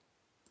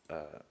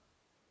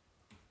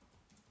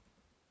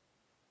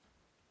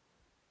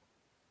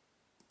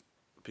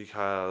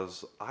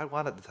 Because I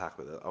wanted to talk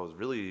about it. I was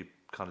really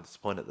kind of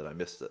disappointed that I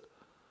missed it.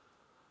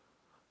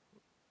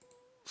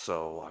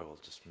 So I will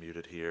just mute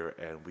it here,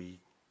 and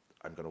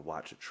I'm going to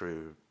watch it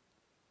through.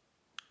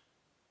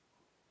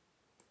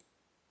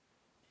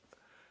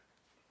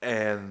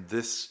 And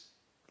this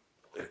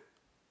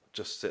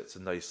just sets a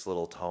nice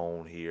little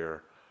tone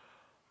here.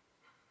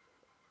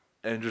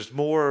 And there's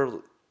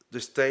more,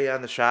 just stay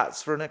on the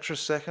shots for an extra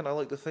second, I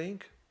like to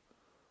think.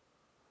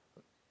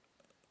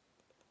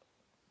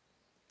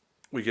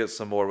 We get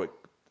some more with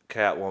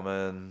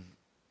Catwoman.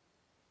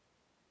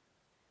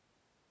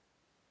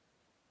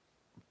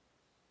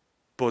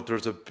 But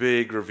there's a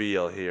big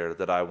reveal here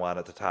that I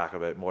wanted to talk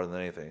about more than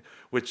anything,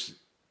 which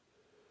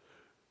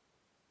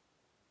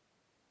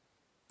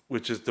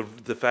is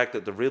the fact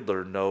that the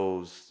Riddler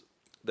knows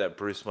that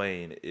Bruce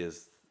Wayne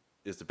is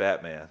the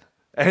Batman.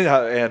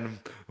 And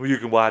when you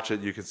can watch it,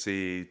 you can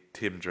see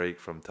Tim Drake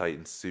from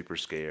Titans super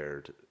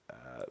scared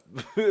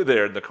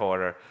there in the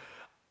corner.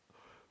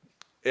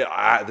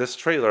 This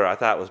trailer I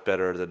thought was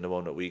better than the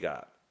one that we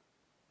got.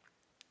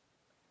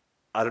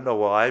 I don't know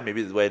why.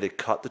 Maybe the way they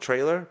cut the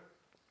trailer.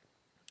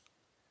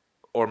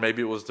 Or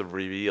maybe it was the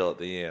reveal at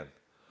the end.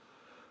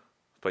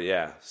 But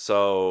yeah,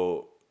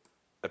 so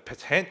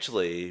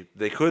potentially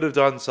they could have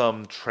done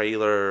some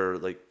trailer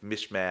like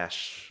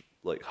mishmash,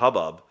 like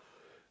hubbub.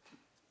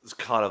 It's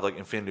kind of like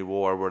Infinity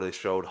War where they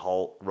showed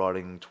Hulk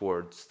running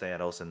towards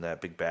Thanos in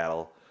that big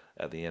battle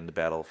at the end of the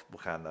Battle of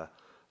Wakanda.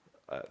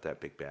 That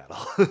big battle.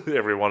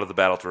 Every one of the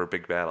battles were a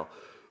big battle.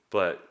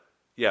 But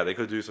yeah, they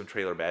could do some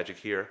trailer magic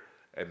here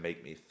and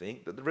make me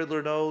think that the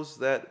Riddler knows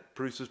that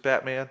Bruce is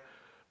Batman.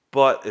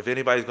 But if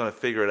anybody's going to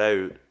figure it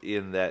out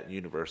in that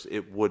universe,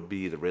 it would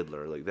be the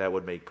Riddler. Like, that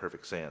would make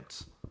perfect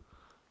sense.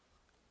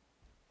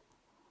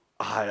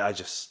 I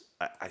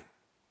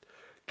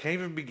can't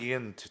even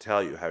begin to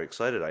tell you how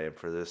excited I am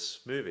for this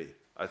movie.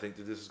 I think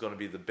that this is going to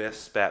be the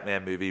best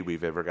Batman movie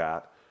we've ever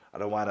got. I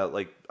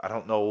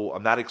don't know.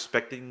 I'm not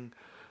expecting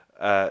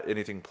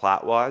anything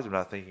plot-wise. I'm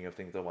not thinking of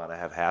things I want to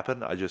have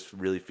happen. I just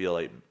really feel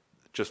like,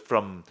 just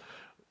from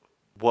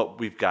what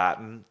we've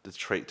gotten, the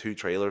two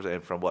trailers,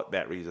 and from what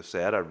Matt Reeves has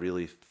said, I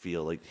really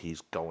feel like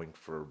he's going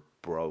for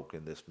broke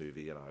in this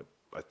movie, and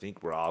I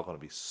think we're all going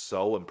to be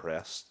so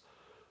impressed,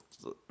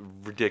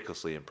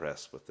 ridiculously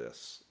impressed with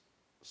this.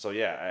 So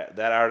yeah,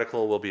 that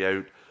article will be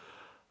out.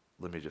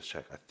 Let me just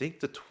check. I think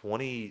that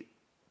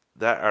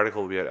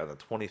article will be out on the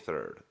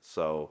 23rd.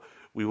 So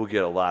we will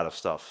get a lot of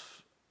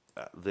stuff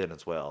then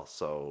as well.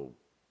 So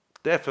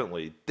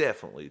definitely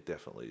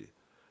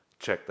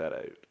check that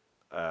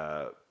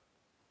out.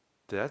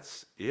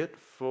 That's it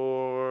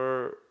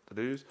for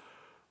news.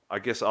 I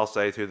guess I'll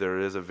say, too, there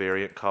is a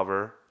variant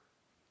cover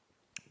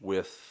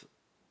with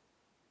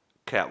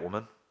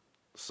Catwoman.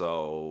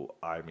 So,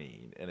 I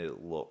mean, and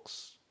it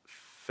looks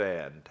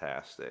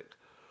fantastic.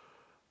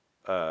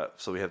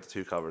 So we have the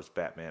two covers,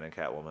 Batman and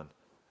Catwoman,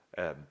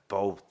 and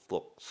both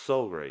look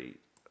so great.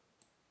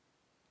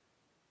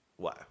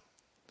 Wow.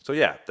 So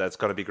yeah, that's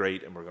going to be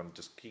great, and we're going to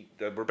just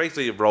we're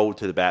basically a road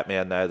to the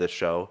Batman now, this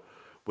show,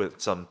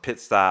 with some pit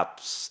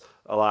stops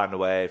along the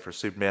way for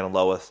Superman and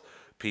Lois,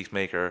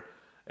 Peacemaker,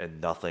 and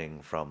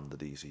nothing from the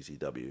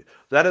DCCW.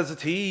 That is a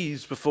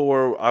tease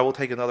before I will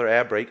take another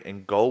ad break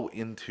and go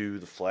into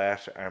the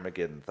Flash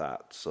Armageddon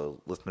thoughts. So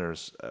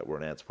listeners, we're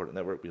an ad-supported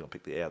network. We don't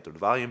pick the ad or the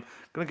volume.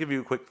 I'm going to give you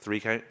a quick 3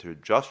 count to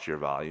adjust your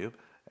volume,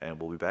 and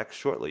we'll be back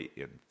shortly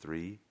in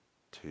 3,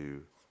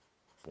 2,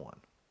 1.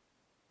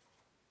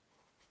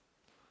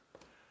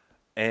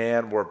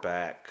 And we're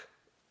back.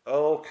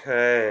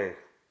 Okay.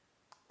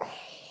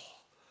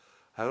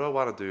 How do I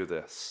want to do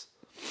this?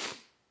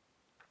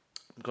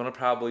 I'm going to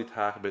probably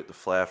talk about the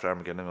Flash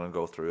Armageddon. I'm going to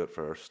go through it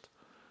first.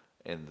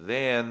 And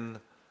then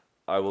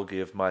I will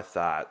give my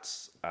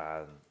thoughts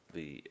on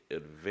the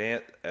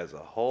event as a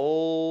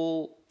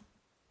whole.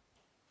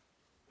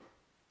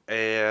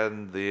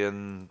 And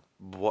then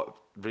what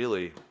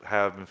really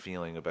how I've been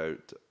feeling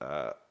about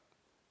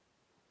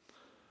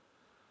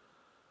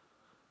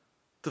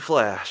The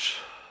Flash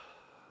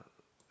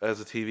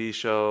as a TV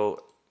show,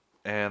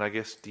 and I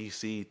guess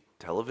DC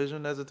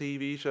television as a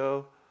TV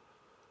show.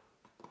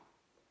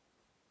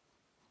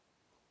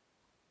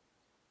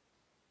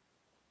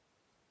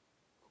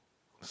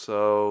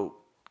 So,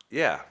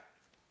 yeah,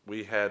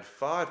 we had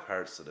 5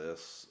 parts to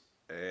this,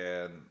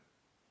 and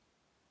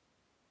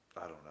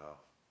I don't know.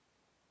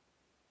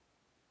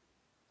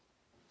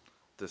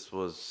 This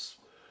was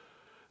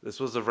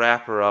a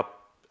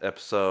wrapper-up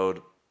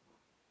episode.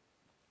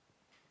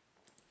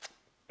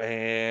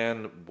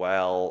 And,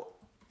 well,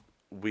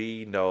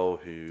 we know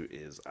who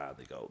is on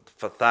the go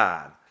for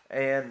Thawne.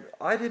 And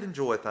I did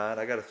enjoy Thawne.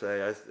 I got to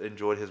say, I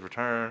enjoyed his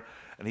return.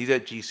 And he's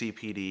at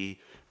GCPD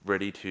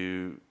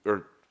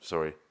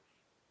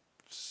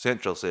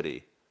Central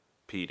City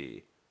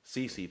PD.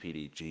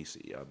 CCPD,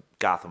 GC.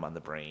 Gotham on the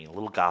brain. A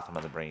little Gotham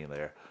on the brain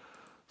there.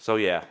 So,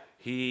 yeah,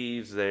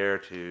 he's there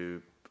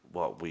to,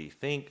 what we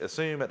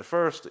assume at the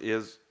first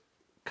is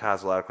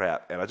cause a lot of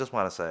crap. And I just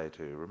want to say,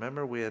 too,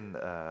 remember when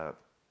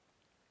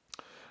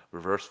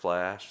Reverse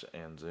Flash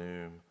and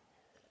Zoom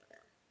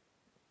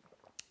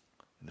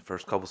in the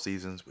first couple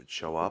seasons would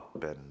show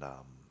up and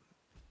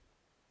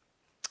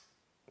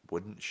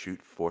wouldn't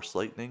shoot force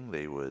lightning?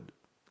 They would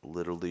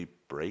literally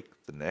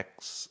break the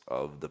necks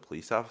of the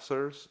police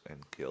officers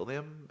and kill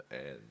them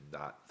and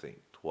not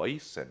think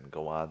twice and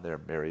go on their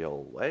merry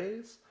old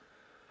ways.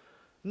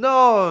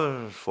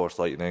 No, force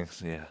lightning.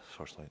 Yeah,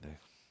 force lightning.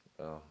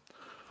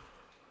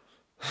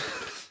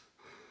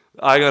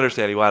 I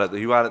understand he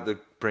wanted to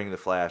bring the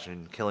Flash,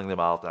 and killing them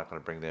all is not going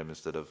to bring them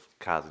instead of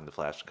causing the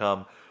Flash to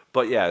come.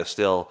 But yeah,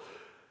 still,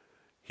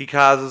 he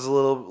causes a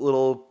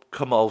little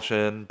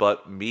commotion,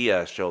 but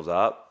Mia shows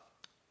up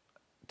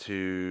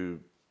to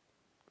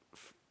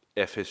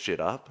F his shit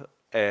up,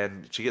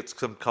 and she gets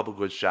some couple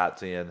good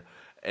shots in,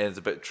 and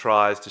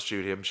tries to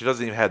shoot him. She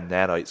doesn't even have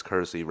nanites,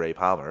 courtesy Ray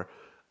Palmer,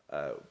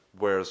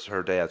 whereas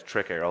her dad's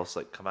trick arrow's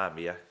like, come on,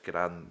 Mia, get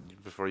on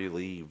before you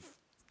leave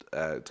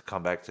to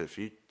come back to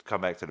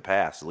the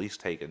past. At least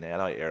take a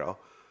nanite arrow,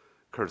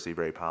 courtesy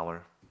Ray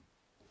Palmer.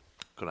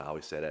 Gonna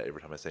always say that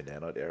every time I say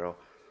nanite arrow.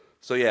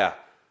 So yeah,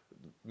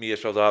 Mia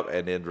shows up,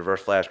 and then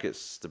Reverse Flash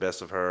gets the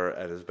best of her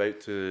and is about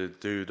to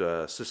do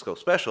the Cisco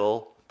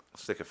special,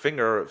 stick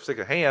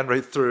a hand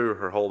right through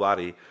her whole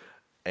body,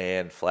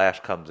 and Flash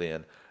comes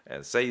in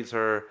and saves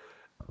her.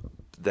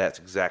 That's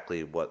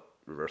exactly what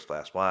Reverse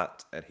Flash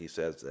wants, and he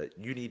says that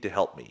you need to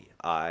help me.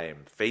 I'm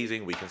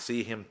phasing. We can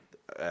see him.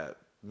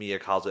 Mia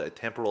calls it a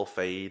temporal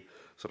fade.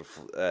 Sort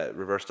of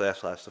Reverse Flash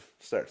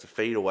starts to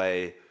fade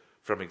away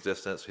from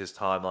existence. His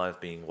timeline's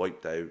being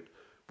wiped out,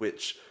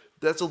 which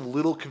that's a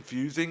little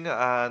confusing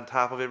on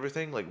top of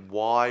everything. Like,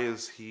 why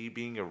is he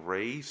being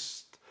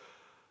erased?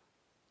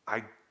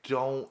 I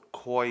don't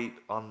quite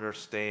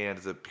understand.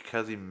 Is it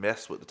because he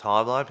messed with the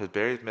timeline? Because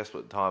Barry's messed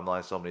with the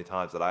timeline so many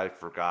times that I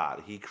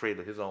forgot. He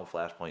created his own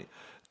Flashpoint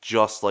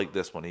just like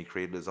this one. He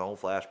created his own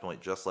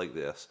Flashpoint just like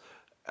this.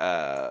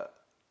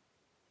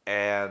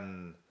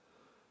 And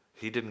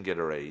he didn't get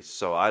erased.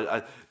 So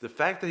I the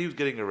fact that he was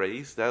getting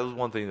erased, that was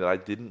one thing that I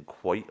didn't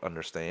quite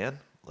understand.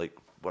 Like,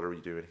 what are we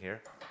doing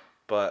here?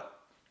 But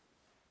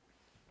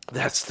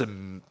that's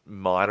the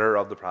minor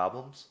of the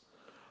problems.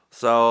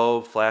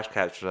 So Flash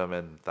captures him,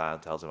 and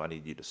Thawne tells him, I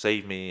need you to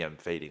save me. I'm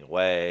fading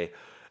away.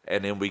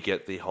 And then we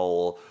get the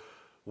whole,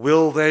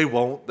 will they,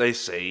 won't they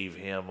save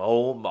him?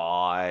 Oh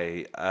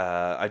my.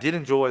 I did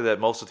enjoy that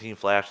most of Team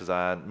Flash is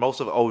on,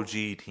 most of OG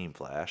Team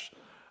Flash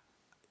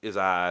is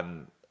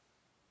on,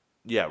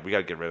 yeah, we got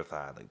to get rid of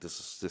Thawne. Like,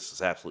 this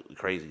is absolutely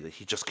crazy. Like,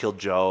 he just killed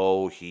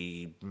Joe.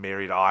 He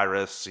married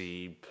Iris.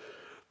 He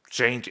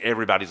changed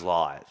everybody's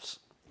lives.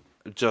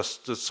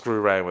 just to screw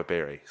around with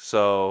Barry.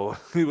 So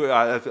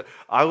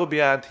I would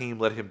be on team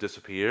let him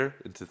disappear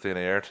into thin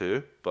air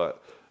too.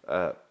 But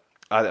I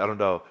don't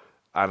know.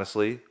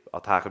 Honestly,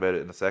 I'll talk about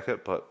it in a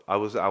second. But I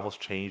almost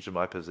changed in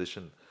my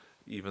position,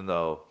 even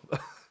though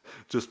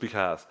just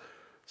because.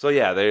 So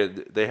yeah,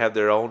 they have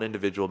their own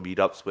individual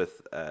meetups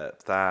with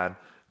Thawne.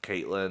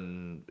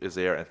 Caitlin is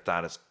there, and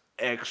Thawne is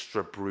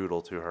extra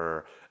brutal to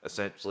her,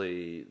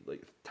 essentially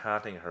like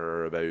taunting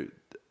her about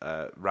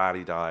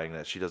Roddy dying,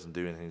 that she doesn't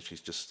do anything,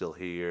 she's just still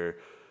here.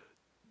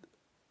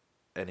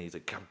 And he's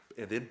like,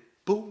 and then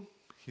boom,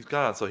 he's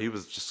gone. So he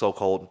was just so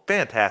cold. And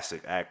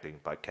fantastic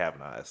acting by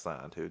Kavanaugh as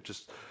Thawne too.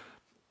 Just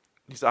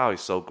he's always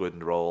so good in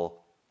the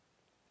role.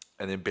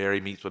 And then Barry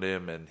meets with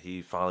him, and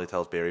he finally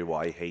tells Barry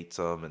why he hates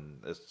him.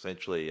 And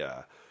essentially,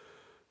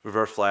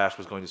 Reverse Flash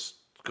was going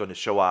to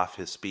show off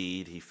his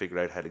speed. He figured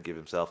out how to give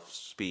himself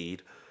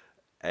speed,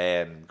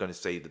 and going to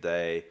save the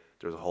day.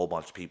 There was a whole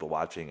bunch of people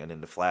watching, and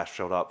then the Flash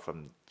showed up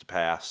from the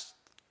past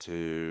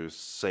to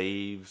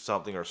save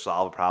something or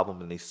solve a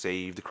problem, and he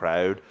saved the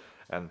crowd.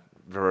 And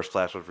Reverse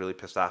Flash was really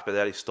pissed off by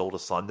that. He stole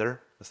his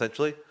thunder,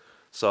 essentially.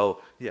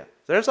 So, yeah,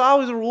 there's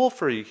always a rule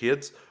for you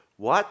kids.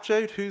 Watch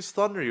out whose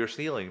thunder you're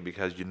stealing,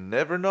 because you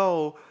never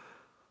know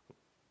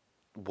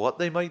what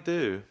they might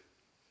do.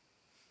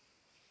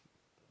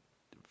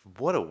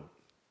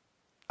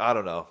 I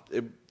don't know.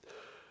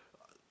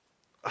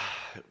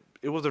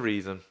 It was a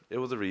reason. It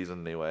was a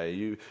reason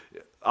anyway.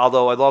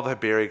 Although I love how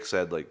Barry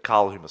said, like,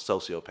 call him a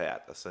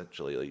sociopath,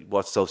 essentially. Like,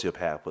 what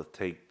sociopath would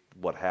take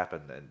what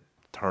happened and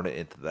turn it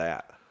into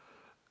that?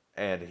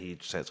 And he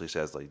essentially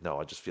says, like, no,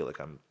 I just feel like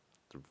I'm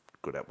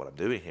good at what I'm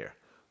doing here.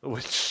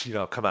 Which,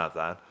 come on,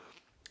 Thawne.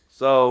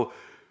 So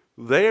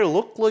they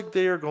look like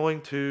they are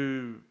going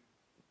to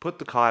put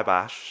the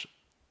kibosh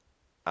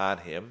on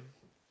him.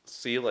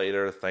 See you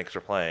later. Thanks for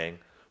playing.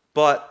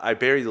 But I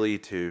buried the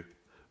lead too.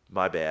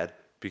 My bad.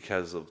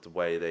 Because of the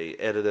way they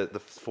edited the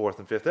 4th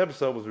and 5th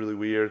episode was really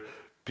weird.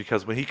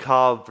 Because when he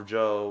called for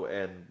Joe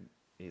and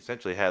he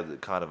essentially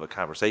had kind of a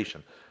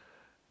conversation,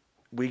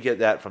 we get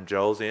that from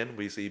Joe's end.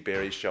 We see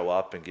Barry show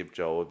up and give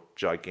Joe a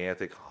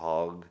gigantic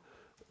hug.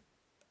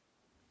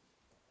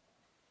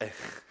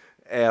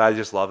 And I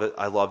just love it.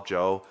 I love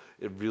Joe.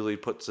 It really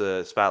puts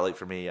a spotlight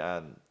for me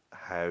on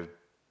how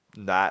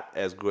not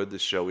as good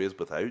this show is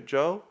without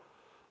Joe.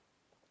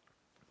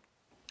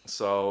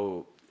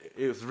 So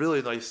it was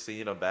really nice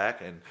seeing him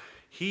back. And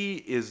he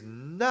is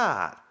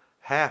not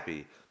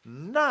happy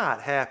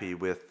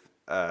with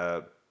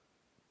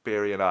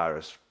Barry and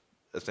Iris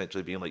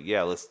essentially being like,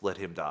 yeah, let's let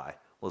him die.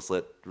 Let's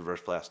let Reverse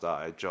Flash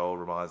die. Joe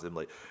reminds him,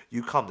 like,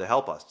 you come to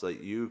help us.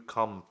 Like, you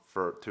come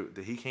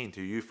he came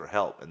to you for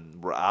help,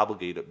 and we're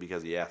obligated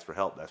because he asked for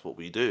help. That's what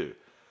we do.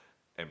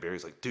 And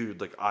Barry's like, dude,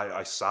 like,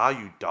 I saw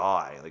you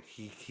die. Like,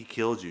 he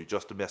killed you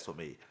just to mess with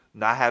me.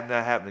 Not having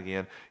that happen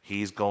again.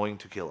 He's going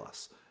to kill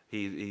us.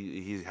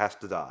 He has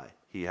to die.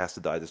 He has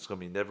to die. This is going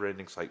to be a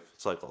never-ending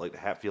cycle, like the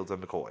Hatfields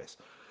and McCoys.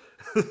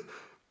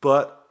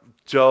 But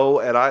Joe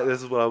and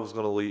this is what I was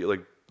going to leave,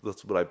 like,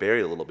 that's what I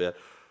buried a little bit.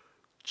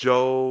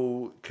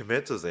 Joe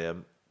convinces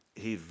him.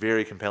 He's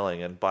very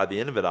compelling, and by the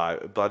end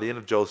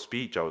of Joe's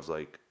speech, I was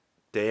like,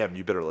 "Damn,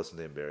 you better listen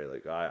to him, Barry."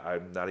 Like,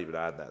 I'm not even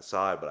on that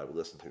side, but I would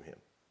listen to him.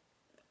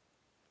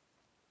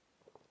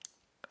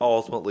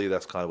 Ultimately,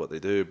 that's kind of what they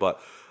do.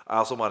 But I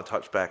also want to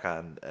touch back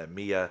on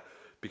Mia,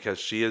 because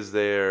she is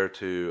there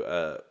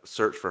to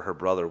search for her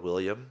brother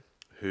William,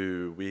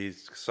 who we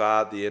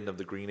saw at the end of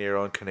the Green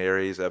Arrow and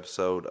Canaries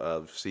episode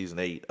of season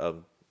 8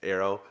 of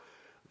Arrow,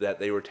 that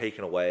they were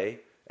taken away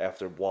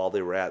while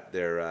they were at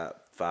their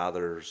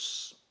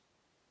father's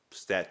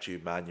statue,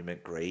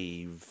 monument,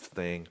 grave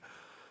thing.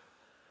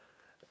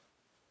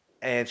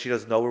 And she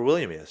doesn't know where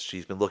William is.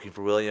 She's been looking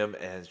for William,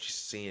 and she's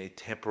seen a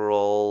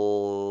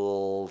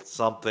temporal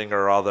something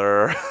or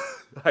other.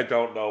 I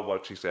don't know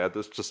what she said.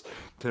 There's just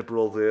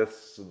temporal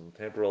this and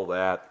temporal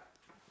that,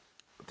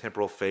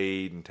 temporal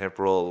fade and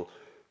temporal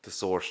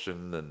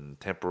distortion and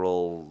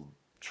temporal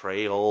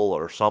trail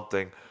or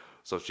something.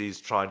 So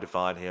she's trying to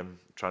find him,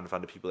 trying to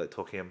find the people that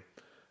took him.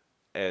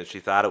 And she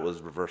thought it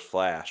was Reverse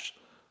Flash,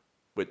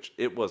 which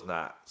it was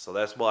not. So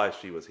that's why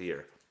she was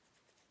here.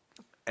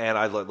 And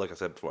like I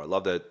said before, I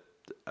love that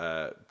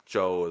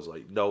Joe was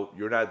like, no,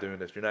 you're not doing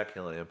this. You're not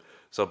killing him.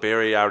 So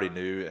Barry already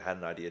knew, had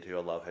an idea too.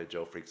 I love how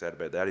Joe freaks out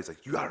about that. He's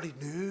like, you already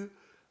knew?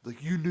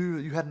 Like, you knew,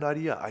 you had an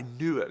idea. I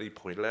knew it. And he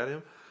pointed at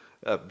him.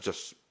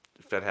 Just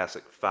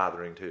fantastic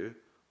fathering too.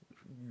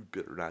 You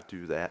better not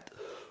do that.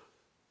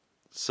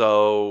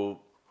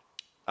 So,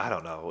 I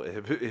don't know.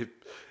 It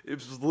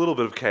was a little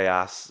bit of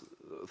chaos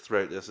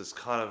throughout this. It's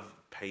kind of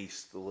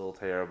paced a little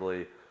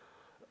terribly.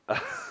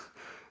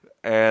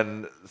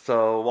 And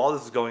so while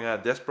this is going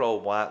on,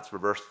 Despero wants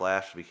Reverse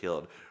Flash to be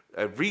killed.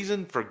 A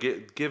reason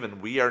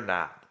given, we are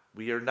not.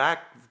 We are not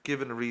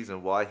given a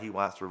reason why he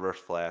wants Reverse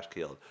Flash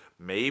killed.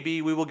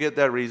 Maybe we will get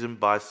that reason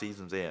by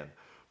season's end.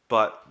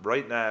 But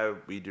right now,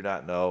 we do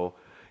not know.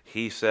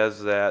 He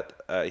says that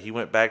he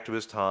went back to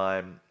his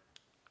time,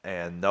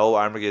 and no,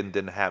 Armageddon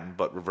didn't happen,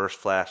 but Reverse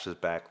Flash is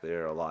back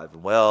there alive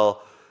and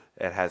well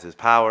and has his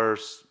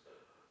powers.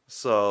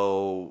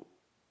 So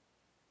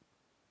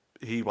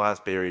he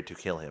wants Barry to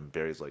kill him.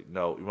 Barry's like,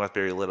 no. He wants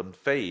Barry to let him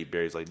fade.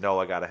 Barry's like, no,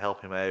 I got to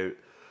help him out.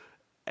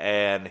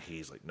 And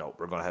he's like, no,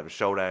 we're going to have a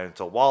showdown.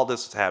 So while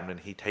this is happening,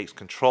 he takes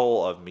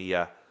control of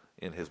Mia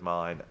in his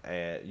mind,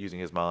 and using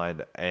his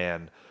mind,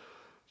 and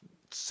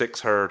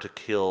sicks her to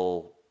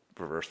kill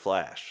Reverse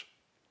Flash.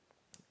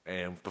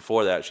 And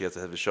before that, she has to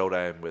have a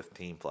showdown with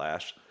Team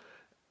Flash.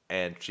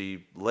 And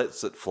she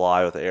lets it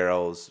fly with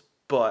arrows,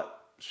 but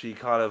she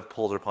kind of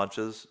pulls her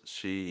punches.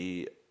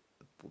 She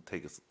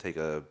take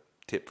a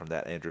tip from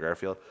that, Andrew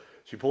Garfield.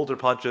 She pulls her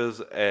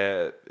punches,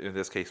 and in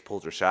this case,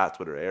 pulls her shots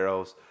with her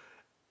arrows,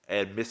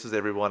 and misses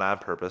everyone on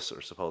purpose,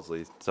 or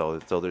supposedly, so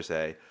they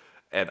say.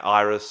 And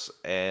Iris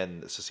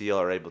and Cecile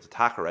are able to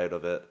talk her out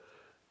of it.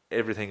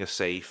 Everything is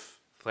safe,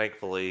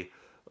 thankfully.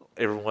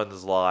 Everyone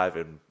is alive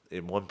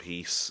in one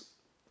piece.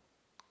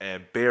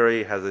 And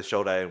Barry has a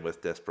showdown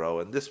with Despero,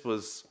 and this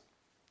was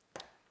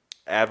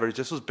average.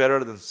 This was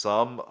better than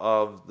some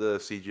of the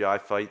CGI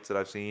fights that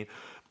I've seen,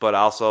 but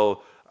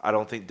also I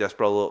don't think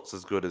Despero looks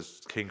as good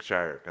as King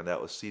Shark, and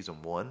that was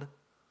season 1.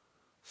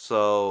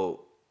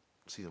 So,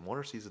 season 1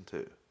 or season 2?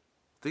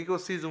 I think it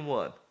was season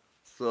 1.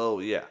 So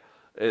yeah,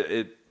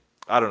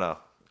 I don't know.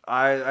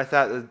 I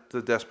thought that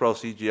the Despero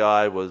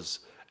CGI was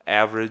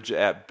average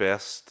at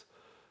best,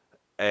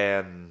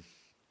 and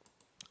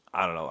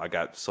I don't know. I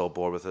got so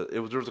bored with it.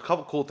 There was a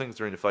couple cool things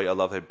during the fight. I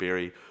love how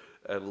Barry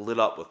lit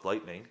up with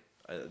lightning.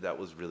 That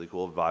was really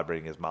cool,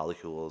 vibrating his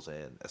molecules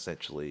and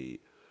essentially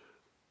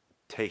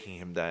taking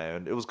him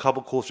down. It was a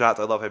couple cool shots.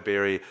 I love how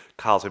Barry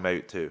calls him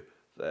out too.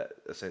 That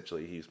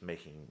essentially he's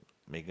making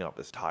up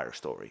this entire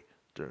story.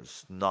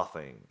 There's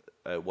nothing.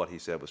 What he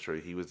said was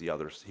true. He was the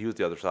other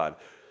side.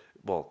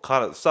 Well,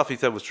 kind of stuff he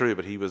said was true,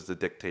 but he was the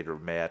dictator,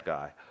 mad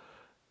guy.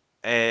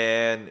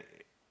 And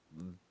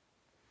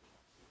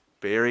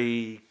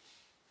Barry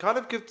kind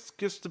of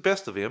gets the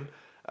best of him,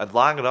 and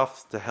long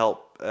enough to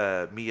help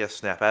Mia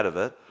snap out of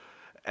it.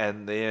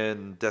 And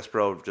then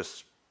Despero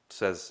just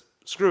says,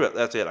 screw it,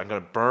 that's it. I'm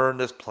going to burn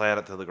this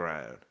planet to the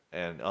ground,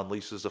 and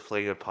unleashes the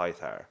flame of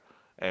Pythar.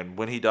 And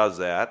when he does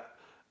that,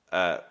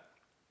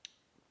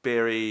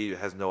 Barry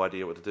has no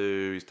idea what to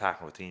do. He's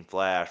talking with Team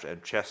Flash,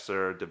 and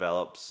Chester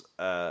develops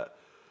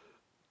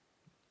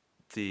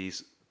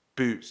these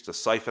boots to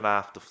siphon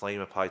off the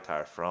flame of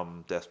Pythar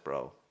from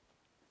Despero.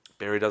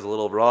 Barry does a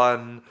little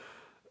run,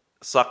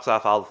 sucks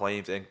off all the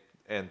flames,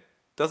 and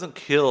doesn't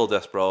kill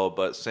Despero,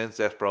 but sends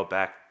Despero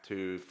back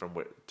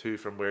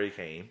from where he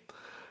came,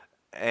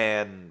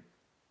 and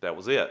that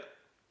was it.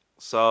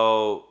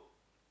 So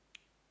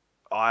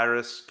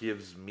Iris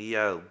gives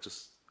Mia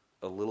just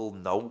a little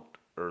note,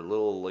 or a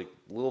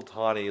little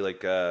tiny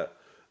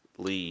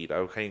lead.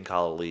 I can't even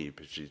call it a lead,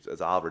 because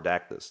it's all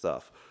redacted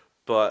stuff.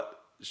 But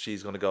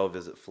she's going to go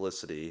visit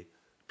Felicity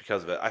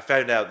because of it. I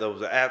found out that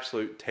was an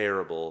absolute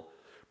terrible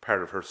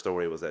part of her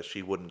story, was that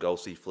she wouldn't go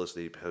see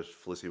Felicity because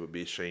Felicity would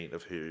be ashamed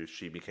of who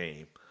she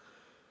became.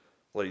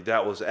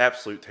 That was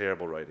absolute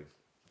terrible writing.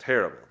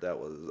 Terrible.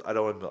 I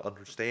don't even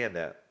understand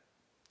that.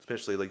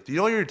 Especially, do you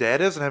know who your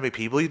dad is and how many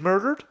people he's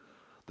murdered?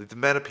 The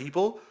amount of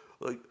people?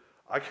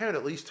 I count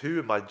at least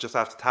 2 just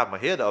off the top of my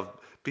head of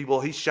people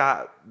he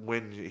shot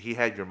when he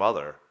had your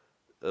mother.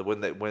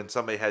 When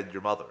somebody had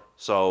your mother.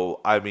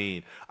 So, I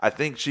mean, I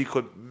think she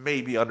could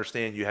maybe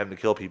understand you having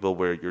to kill people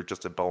where you're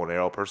just a bow and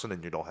arrow person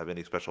and you don't have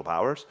any special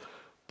powers.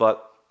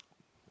 But,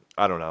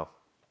 I don't know.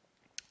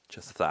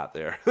 Just a thought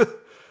there.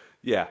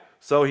 Yeah.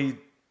 So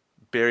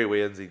Barry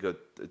wins.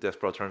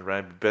 Despero turns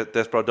around.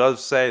 Despero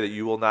does say that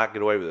you will not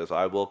get away with this.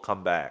 I will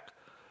come back.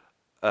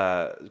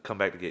 Come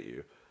back to get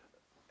you.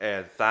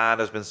 And Thawne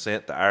has been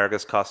sent to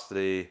Argus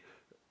custody.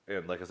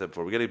 And like I said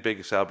before, we get a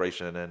big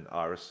celebration, and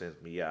Iris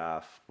sends me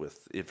off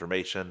with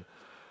information.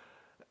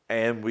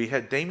 And we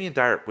had Damien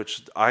Darhk,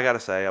 which I gotta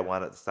say, I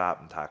wanted to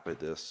stop and talk about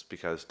this,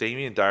 because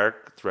Damien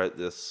Darhk throughout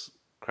this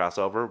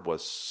crossover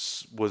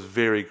was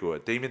very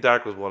good. Damien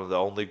Darhk was one of the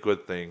only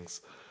good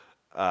things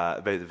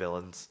about the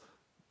villains.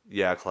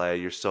 Yeah, Clay,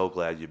 you're so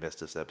glad you missed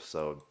this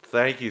episode.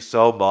 Thank you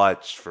so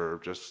much for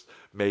just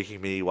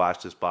making me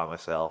watch this by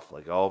myself.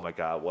 Oh my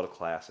God, what a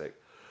classic.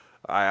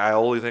 I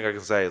only thing I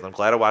can say is I'm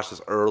glad I watched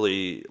this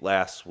early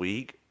last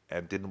week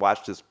and didn't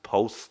watch this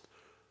post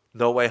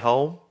No Way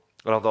Home.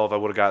 I don't know if I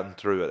would have gotten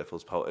through it if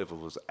it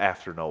was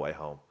after No Way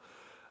Home.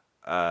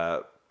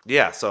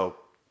 Yeah, so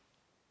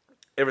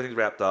everything's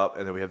wrapped up,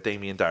 and then we have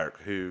Damien Darhk,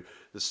 who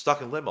is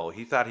stuck in limo.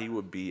 He thought he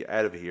would be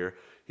out of here.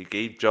 He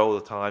gave Joe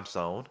the time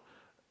zone,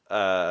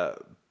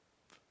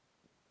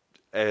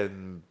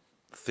 and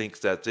thinks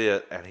that's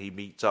it, and he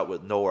meets up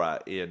with Nora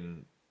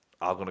in,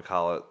 I'm going to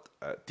call it,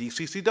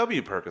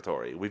 DCCW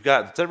Purgatory. We've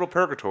gotten several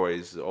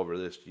Purgatories over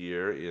this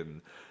year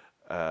in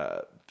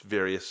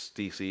various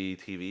DC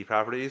TV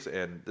properties,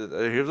 and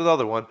here's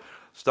another one.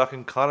 Stuck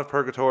in kind of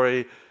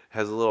Purgatory,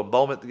 has a little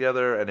moment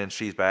together, and then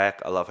she's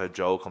back. I love how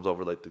Joe comes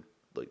over like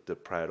the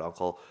proud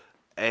uncle,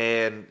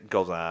 and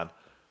goes on.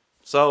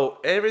 So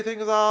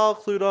everything is all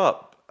clued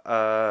up.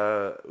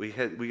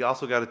 We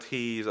also got a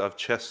tease of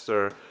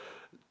Chester.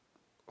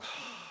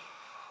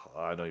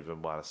 I don't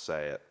even want to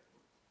say it.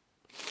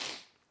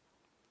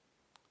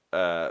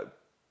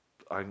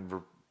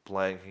 I'm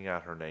blanking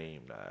out her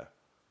name now.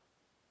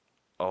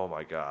 Oh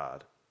my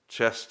God.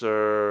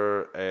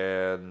 Chester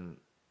and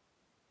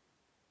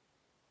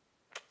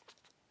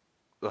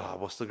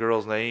what's the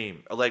girl's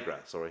name? Allegra,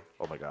 sorry.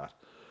 Oh my God.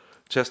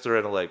 Chester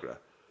and Allegra.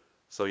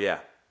 So yeah,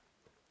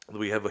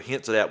 we have a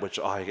hint of that, which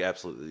I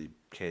absolutely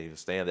can't even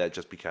stand that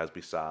just because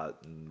we saw it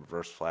in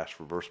Reverse Flash,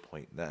 Reverse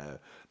Point now.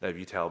 Now if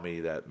you tell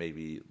me that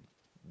maybe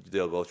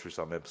they'll go through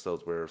some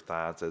episodes where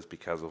Thawne says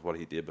because of what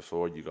he did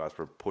before, you guys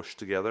were pushed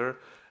together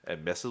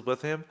and messes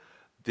with him,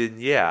 then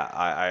yeah,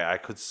 I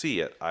could see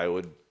it. I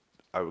would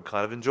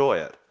kind of enjoy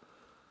it.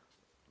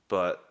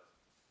 But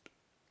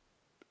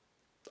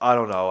I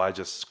don't know.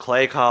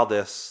 Clay called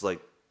this, like,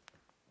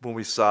 when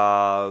we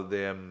saw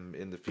them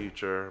in the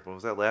future. When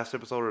was that, last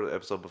episode or the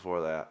episode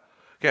before that?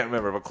 Can't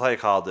remember, but Clay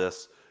called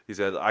this. He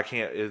said,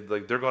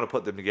 they're going to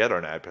put them together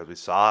now because we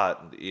saw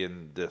it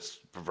in this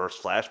Reverse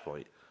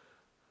Flashpoint.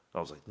 I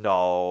was like,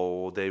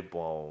 no, they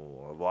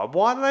won't.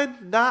 Why did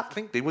I not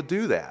think they would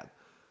do that?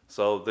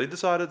 So they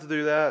decided to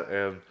do that,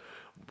 and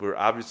we're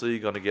obviously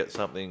going to get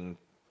something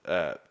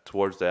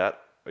towards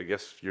that. I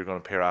guess you're going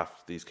to pair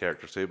off these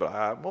characters too, but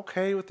I'm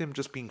okay with them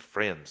just being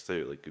friends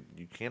too. Like,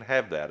 you can't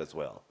have that as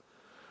well.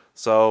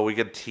 So we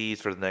get a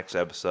tease for the next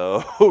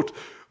episode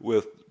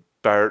with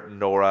Bart and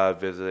Nora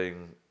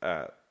visiting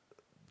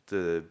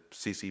the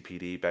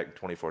CCPD back in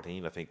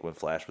 2014, I think, when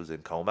Flash was in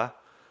coma.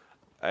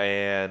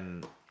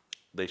 And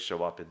they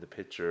show up in the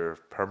picture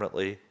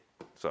permanently.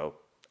 So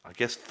I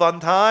guess fun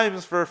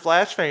times for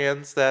Flash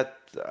fans that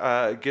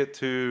get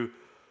to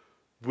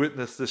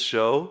witness this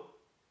show.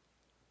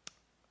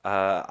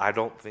 I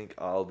don't think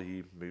I'll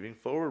be moving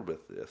forward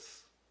with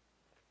this.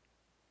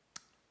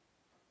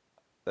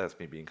 That's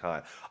me being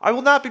kind. I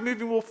will not be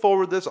moving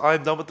forward with this.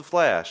 I'm done with The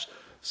Flash.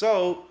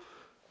 So,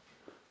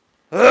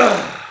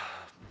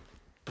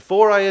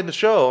 before I end the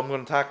show, I'm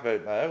going to talk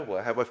about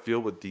how I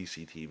feel with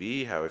DC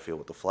TV, how I feel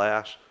with The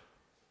Flash.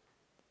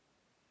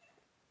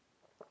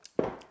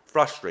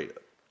 Frustrated.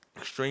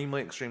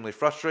 Extremely, extremely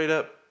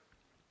frustrated.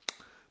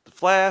 The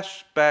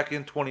Flash, back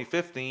in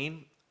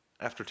 2015,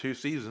 after 2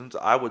 seasons,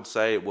 I would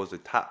say it was a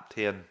top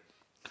 10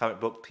 comic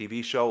book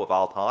TV show of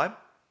all time.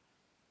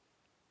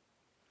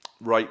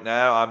 Right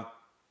now, I'm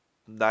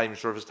not even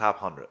sure if it's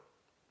top 100.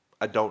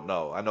 I don't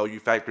know. I know you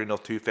factor in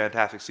those 2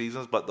 fantastic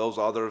seasons, but those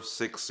other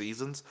 6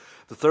 seasons,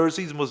 the 3rd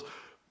season was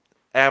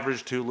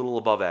average to a little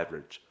above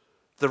average.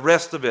 The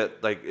rest of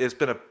it, like, it's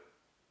been a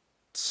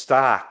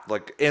stock,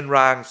 like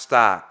Enron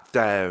stock,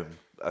 down.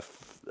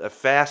 A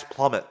fast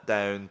plummet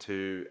down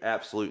to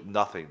absolute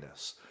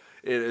nothingness.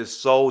 It is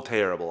so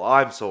terrible.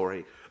 I'm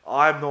sorry.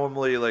 I'm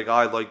normally like,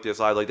 I like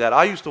this, I like that.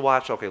 I used to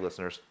watch, okay,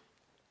 listeners,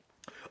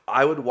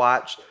 I would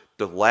watch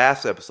the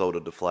last episode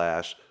of The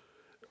Flash.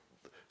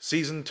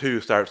 Season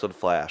 2 starts with The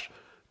Flash.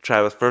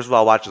 Travis, first of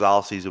all, watches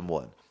all season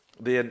 1.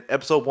 Then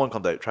episode 1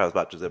 comes out. Travis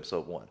watches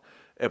episode 1.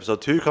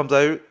 Episode 2 comes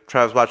out.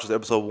 Travis watches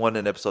episode 1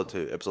 and episode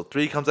 2. Episode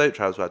 3 comes out.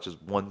 Travis watches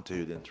 1,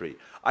 2, then 3.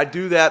 I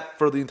do that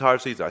for the entire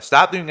season. I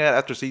stopped doing that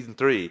after season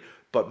 3.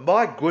 But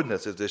my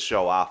goodness, is this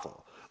show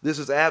awful. This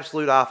is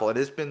absolute awful. And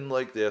it's been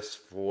like this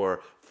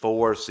for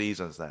 4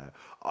 seasons now.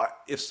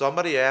 If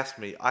somebody asked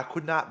me, I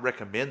could not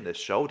recommend this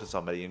show to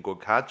somebody in good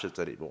conscience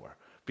anymore.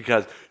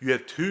 Because you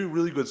have 2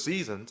 really good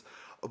seasons.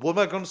 What am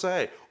I going to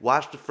say?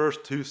 Watch the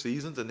first 2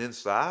 seasons and then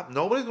stop?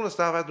 Nobody's going to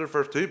stop after the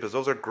first 2 because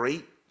those are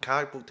great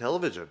comic book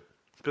television.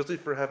 Especially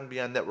for having to be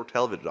on network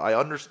television. I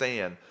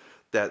understand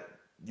that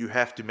you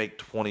have to make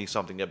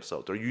 20-something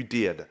episodes. Or you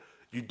did.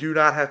 You do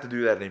not have to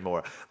do that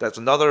anymore. That's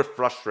another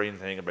frustrating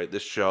thing about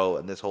this show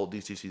and this whole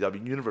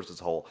DCCW universe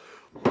as a whole.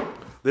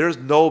 There's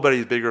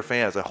nobody's bigger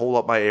fans. I hold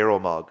up my Arrow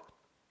mug.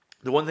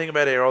 The one thing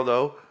about Arrow,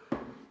 though,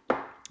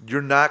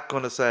 you're not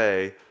going to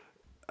say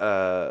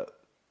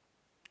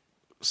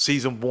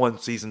season 1,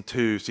 season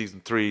 2, season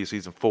 3,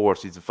 season 4,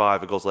 season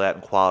 5, it goes like that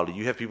in quality.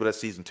 You have people that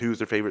season 2 is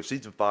their favorite,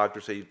 season 5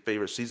 is their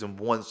favorite, season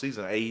 1,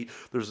 season 8.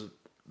 There's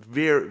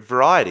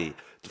variety.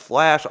 The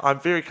Flash, I'm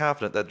very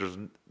confident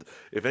that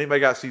if anybody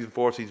got season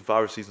 4, season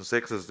 5, or season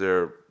 6 as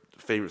their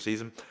favorite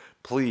season,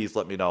 please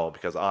let me know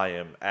because I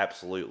am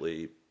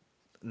absolutely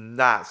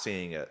not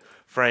seeing it.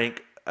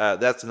 Frank,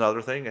 that's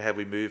another thing. Have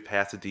we moved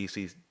past the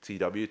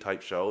DCCW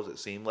type shows? It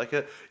seemed like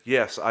it.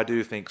 Yes, I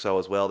do think so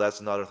as well.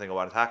 That's another thing I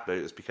want to talk about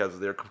is because of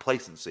their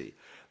complacency.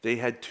 They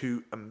had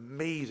 2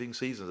 amazing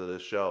seasons of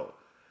this show.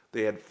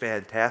 They had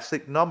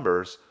fantastic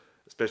numbers,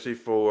 especially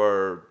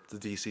for the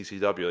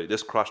DCCW.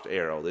 This crushed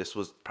Arrow. This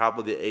was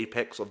probably the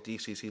apex of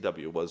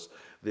DCCW was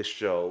this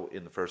show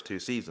in the first 2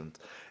 seasons.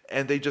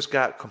 And they just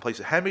got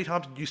complacent. How many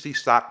times did you see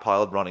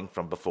stockpiled running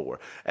from before?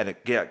 And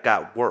it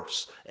got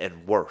worse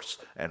and worse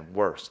and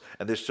worse.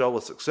 And this show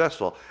was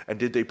successful. And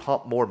did they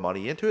pump more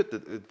money into it?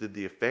 Did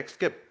the effects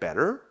get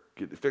better?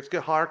 Did the effects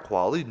get higher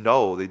quality?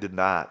 No, they did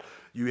not.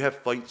 You have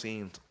fight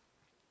scenes.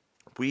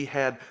 We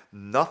had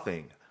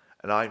nothing.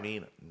 And I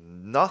mean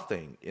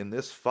nothing in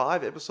this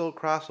 5-episode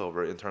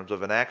crossover in terms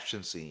of an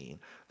action scene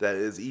that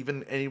is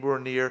even anywhere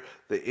near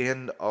the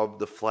end of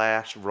the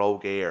Flash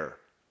Rogue Air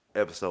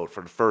episode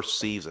for the first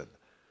season.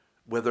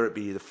 Whether it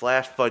be the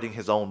Flash fighting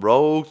his own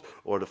rogues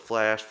or the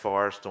Flash,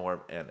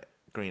 Firestorm, and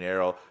Green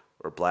Arrow,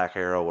 or Black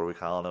Arrow, what are we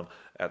calling him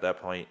at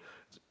that point,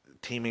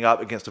 teaming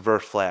up against the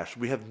Reverse Flash.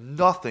 We have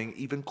nothing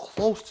even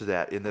close to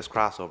that in this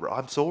crossover.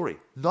 I'm sorry.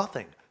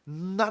 Nothing.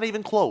 Not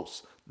even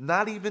close.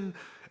 Not even...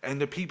 And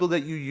the people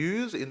that you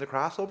use in the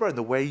crossover and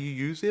the way you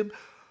use him...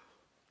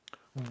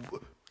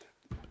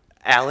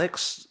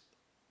 Alex...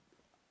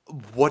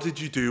 What did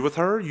you do with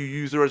her? You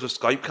used her as a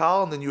Skype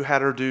call, and then you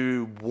had her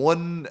do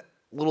one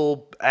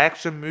little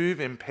action move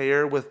in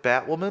pair with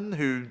Batwoman,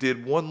 who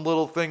did one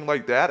little thing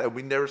like that, and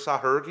we never saw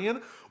her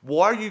again.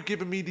 Why are you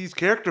giving me these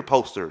character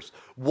posters?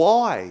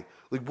 Why?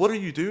 Like, what are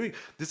you doing?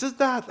 This is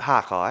not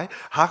Hawkeye.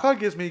 Hawkeye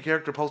gives me a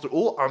character poster.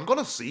 Oh, I'm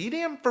gonna see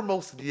them for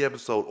most of the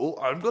episode. Oh,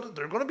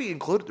 they're gonna be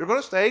included. They're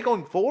gonna stay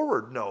going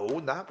forward. No,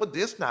 not with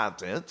this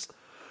nonsense.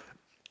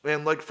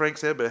 And like Frank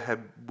said, but have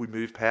we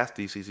moved past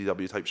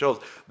DCCW type shows?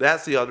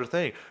 That's the other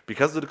thing.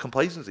 Because of the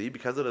complacency,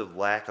 because of the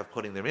lack of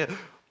putting them in,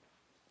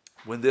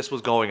 when this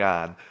was going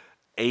on,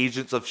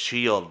 Agents of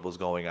S.H.I.E.L.D. was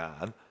going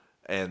on,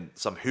 and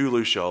some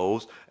Hulu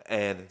shows,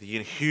 and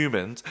the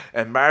Inhumans,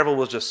 and Marvel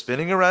was just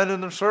spinning around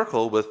in a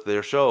circle with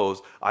their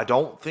shows. I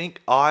don't think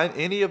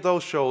any of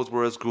those shows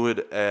were as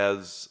good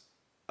as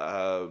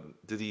the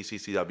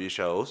DCCW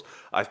shows.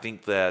 I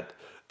think that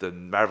the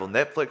Marvel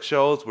Netflix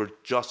shows were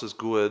just as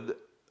good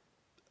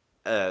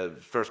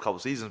first couple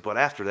seasons, but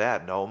after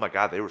that, no, oh my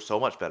God, they were so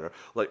much better.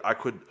 Like,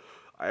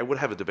 I would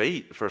have a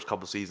debate the first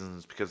couple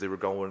seasons because they were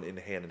going in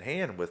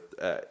hand with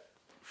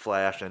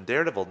Flash and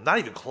Daredevil. Not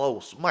even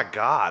close. Oh my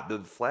God, the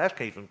Flash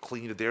can't even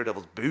clean the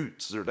Daredevil's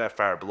boots. They're that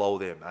far below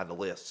them on the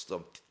list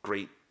of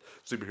great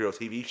superhero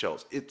TV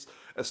shows. It's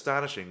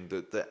astonishing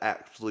the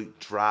absolute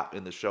drop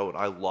in the show, and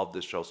I love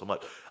this show so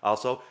much.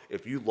 Also,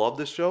 if you love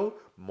this show,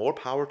 more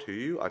power to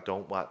you.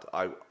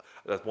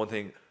 That's one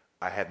thing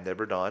I have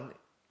never done.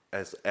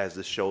 As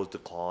the show's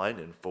decline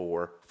in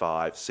 4,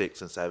 5,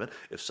 6, and 7,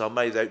 if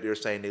somebody's out there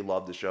saying they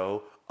love the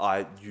show,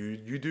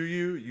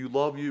 you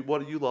love you.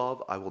 What do you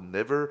love? I will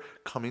never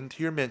come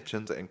into your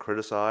mentions and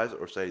criticize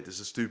or say this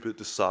is stupid,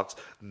 this sucks.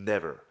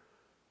 Never.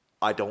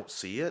 I don't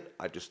see it.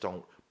 I just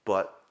don't.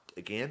 But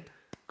again,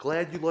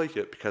 glad you like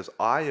it because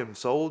I am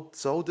so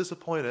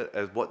disappointed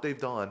at what they've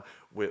done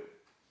with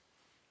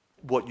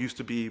what used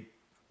to be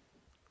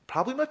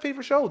probably my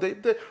favorite show.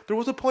 There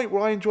was a point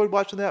where I enjoyed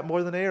watching that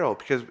more than Arrow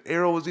because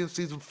Arrow was in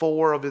season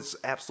 4 of its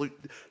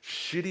absolute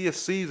shittiest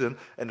season,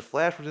 and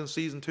Flash was in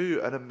season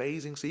 2, an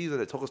amazing season.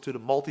 It took us to the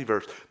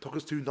multiverse, took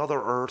us to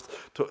another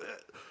Earth,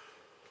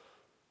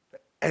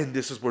 and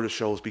this is where the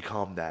show's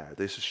become now.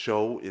 This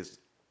show is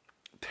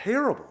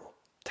terrible,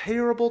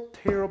 terrible,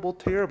 terrible,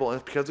 terrible,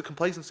 and it's because of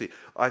complacency.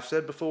 I've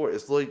said before,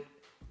 it's like,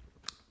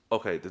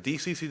 okay, the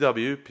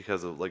DCCW,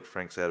 because of, like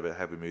Frank said about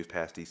having moved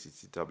past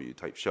DCCW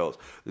type shows,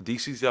 the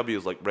DCCW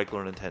is like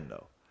regular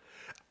Nintendo.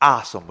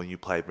 Awesome when you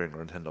play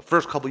regular Nintendo.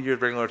 First couple of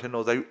years regular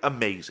Nintendo was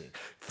amazing.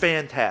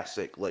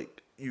 Fantastic.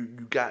 Like, you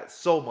got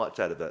so much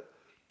out of it.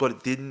 But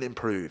it didn't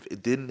improve.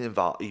 It didn't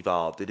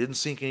evolve. They didn't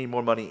sink any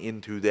more money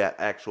into that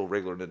actual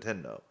regular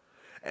Nintendo.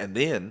 And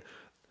then,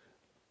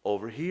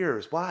 over here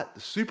is what?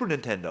 The Super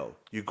Nintendo.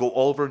 You go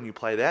over and you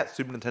play that.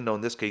 Super Nintendo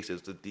in this case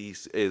is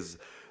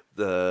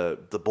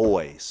the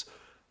Boys,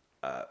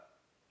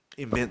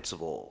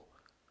 Invincible,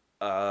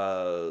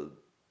 all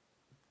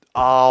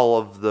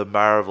of the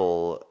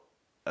Marvel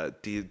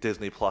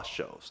Disney Plus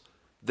shows.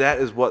 That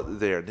is what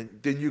they're.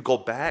 Then you go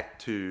back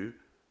to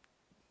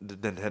the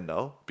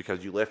Nintendo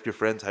because you left your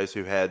friend's house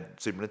who had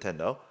Super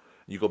Nintendo.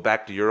 You go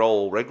back to your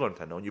old regular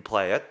Nintendo and you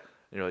play it.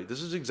 And you're like,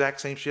 this is the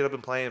exact same shit I've been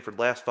playing for the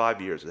last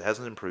 5 years. It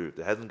hasn't improved.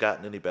 It hasn't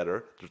gotten any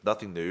better. There's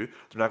nothing new.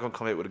 They're not going to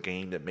come out with a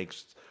game that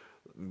makes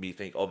me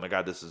think, oh my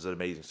God, this is an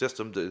amazing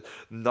system.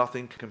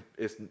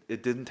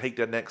 It didn't take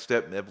that next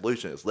step in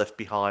evolution. It's left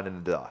behind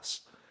in the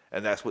dust.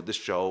 And that's what this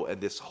show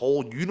and this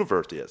whole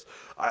universe is.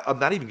 I'm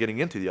not even getting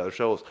into the other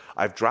shows.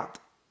 I've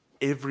dropped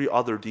every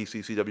other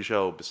DCCW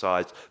show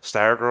besides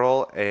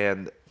Stargirl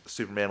and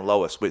Superman and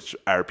Lois, which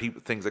are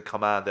things that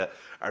come on that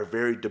are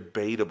very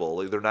debatable.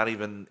 They're not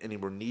even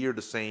anywhere near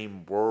the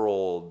same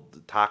world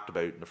talked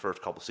about in the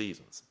first couple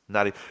seasons.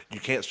 You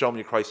can't show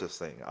me a Crisis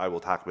thing. I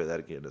will talk about that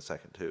again in a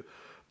second too.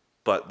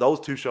 But those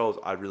two shows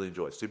I really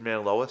enjoyed. Superman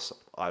and Lois,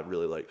 I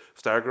really like.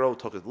 Stargirl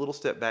took a little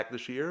step back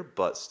this year,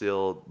 but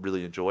still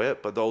really enjoy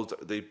it. But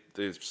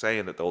they're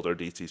saying that those are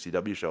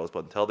DCCW shows,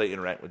 but until they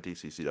interact with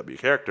DCCW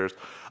characters,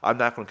 I'm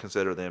not going to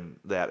consider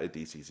them that a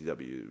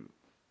DCCW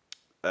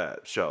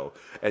show.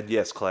 And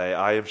yes, Clay,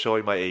 I am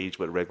showing my age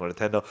with regular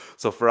Nintendo.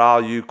 So for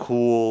all you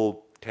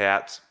cool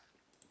cats,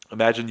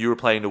 imagine you were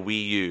playing the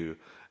Wii U,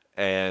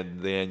 and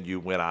then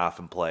you went off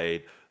and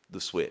played the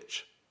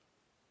Switch,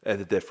 and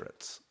the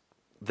difference.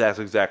 That's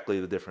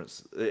exactly the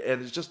difference,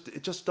 and it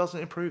just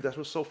doesn't improve. That's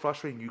what's so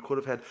frustrating. You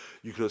could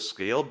have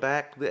scaled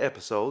back the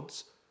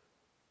episodes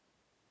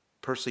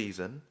per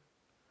season.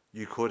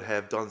 You could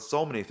have done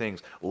so many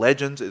things.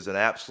 Legends is an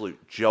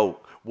absolute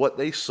joke. What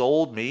they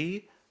sold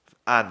me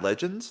on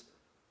Legends,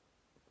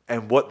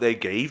 and what they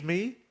gave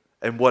me,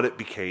 and what it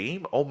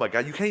became. Oh my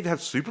God, you can't even have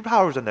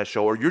superpowers in that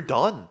show, or you're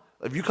done.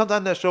 If you come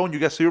down that show and you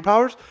get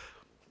superpowers,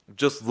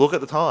 just look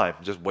at the time.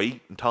 Just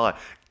wait in time.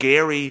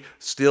 Gary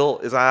still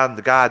is on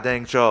the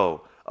goddamn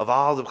show. Of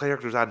all the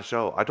characters on the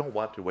show, I don't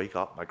want to wake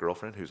up my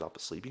girlfriend who's up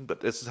sleeping, but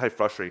this is how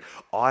frustrating.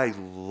 I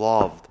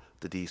loved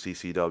the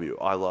DCCW.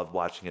 I loved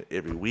watching it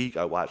every week.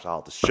 I watched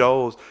all the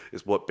shows.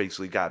 It's what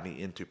basically got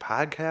me into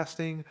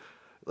podcasting.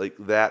 Like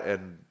that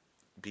and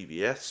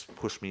BVS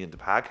pushed me into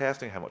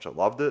podcasting, how much I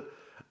loved it.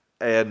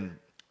 And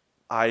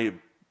I'm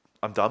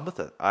done with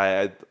it.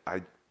 I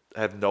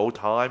have no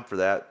time for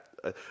that.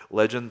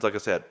 Legends, like I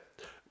said,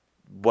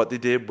 what they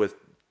did with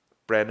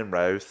Brandon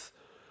Routh,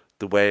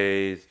 the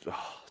way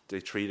they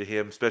treated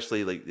him,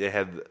 especially like they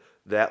had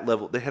that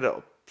level. They had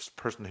a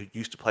person who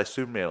used to play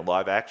Superman in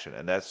live action,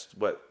 and that's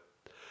what.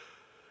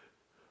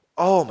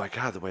 Oh my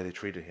God, the way they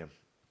treated him.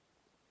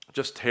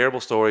 Just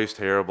terrible stories,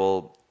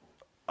 terrible.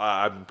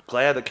 I'm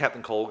glad that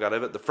Captain Cold got out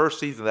of it. The first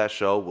season of that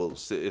show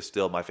is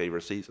still my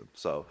favorite season.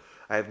 So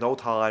I have no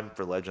time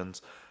for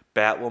Legends.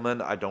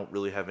 Batwoman, I don't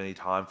really have any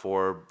time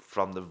for.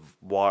 From the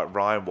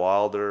Ryan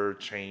Wilder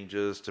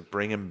changes to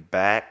bring him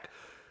back,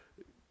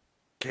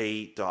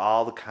 Kate, to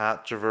all the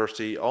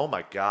controversy. Oh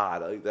my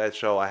God, that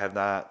show I have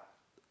not.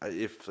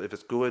 If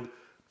it's good,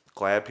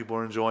 glad people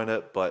are enjoying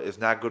it, but it's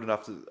not good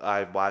enough that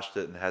I've watched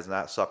it and has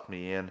not sucked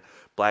me in.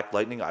 Black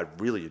Lightning, I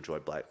really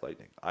enjoyed Black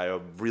Lightning. I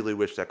really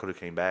wish that could have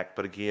came back,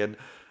 but again,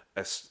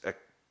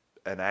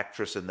 an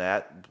actress in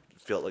that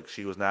felt like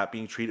she was not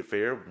being treated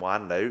fair,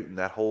 wanted out, and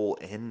that whole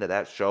end of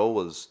that show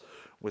was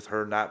with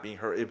her not being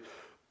her.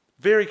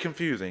 Very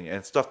confusing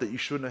and stuff that you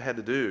shouldn't have had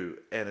to do,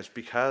 and it's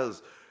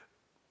because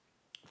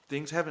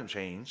things haven't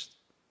changed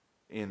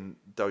in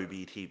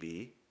WB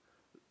TV.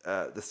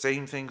 The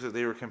same things that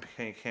they were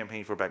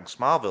campaigning for back in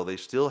Smallville, they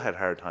still had a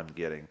hard time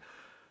getting.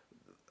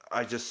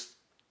 I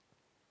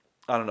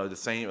don't know, the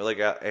same, like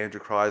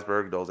Andrew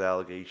Kreisberg, those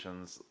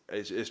allegations.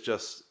 It's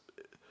just,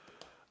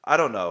 I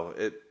don't know.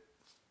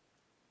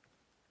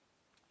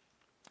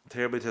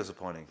 Terribly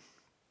disappointing.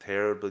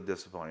 Terribly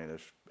disappointing.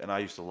 And I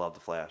used to love The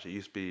Flash. It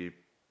used to be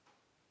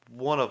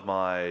one of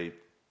my...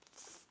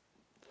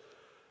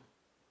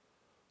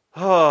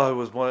 it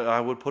was one. I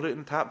would put it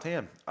in top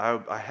 10.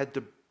 I had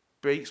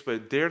debates,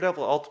 but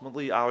Daredevil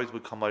ultimately always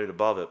would come out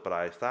above it. But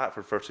I thought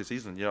for the first two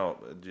seasons,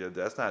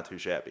 that's not too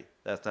shabby.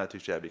 That's not too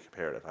shabby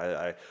comparative.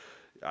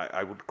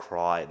 I would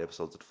cry at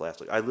episodes of The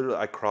Flash. Like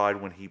I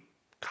cried when he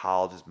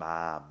called his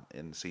mom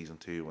in season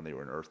 2 when they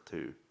were in Earth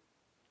 2.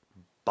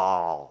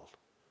 Bawled.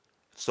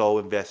 So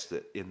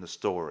invested in the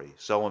story,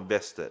 so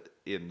invested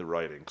in the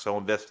writing, so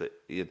invested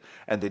in,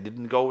 and they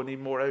didn't go any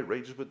more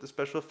outrageous with the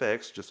special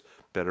effects, just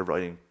better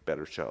writing,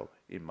 better show,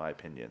 in my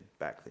opinion,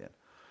 back then.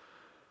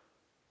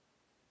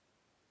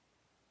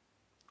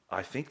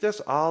 I think that's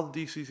all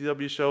the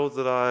DCCW shows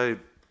that I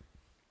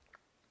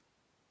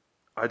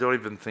don't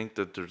even think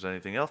that there's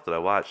anything else that I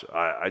watch.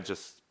 I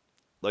just,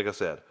 like I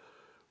said,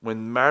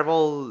 when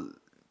Marvel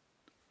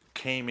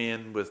came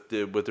in with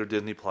their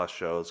Disney Plus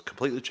shows,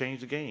 completely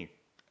changed the game.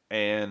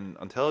 And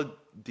until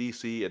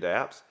DC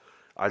adapts,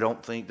 I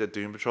don't think that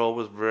Doom Patrol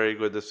was very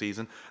good this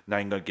season. Now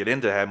I'm going to get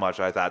into how much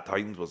I thought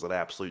Titans was an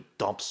absolute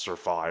dumpster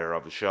fire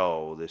of a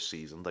show this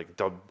season. Like,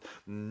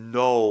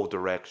 no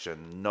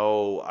direction.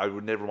 No, I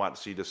would never want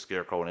to see this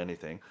Scarecrow in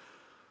anything.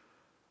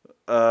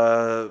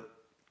 Young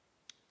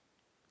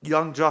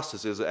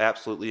Justice is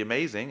absolutely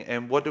amazing.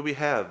 And what do we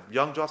have?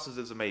 Young Justice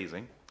is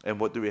amazing. And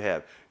what do we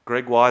have?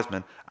 Greg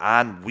Weisman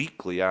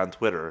weekly on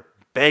Twitter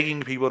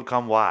begging people to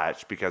come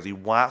watch because he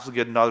wants to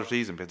get another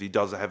season because he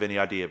doesn't have any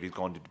idea if he's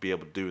going to be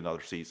able to do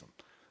another season.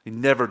 He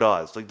never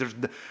does. Like,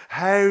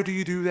 how do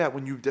you do that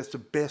when that's the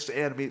best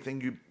animated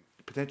thing you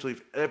potentially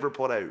have ever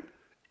put out?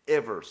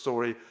 Ever.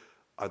 Sorry.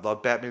 I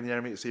love Batman the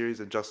Animated Series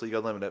and Justice League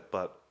Unlimited,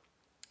 but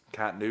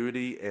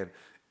continuity and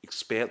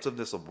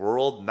expansiveness of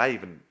world, not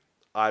even...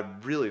 I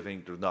really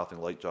think there's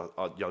nothing like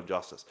Young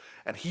Justice.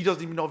 And he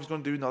doesn't even know if he's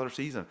going to do another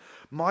season.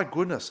 My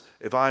goodness.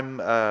 If I'm...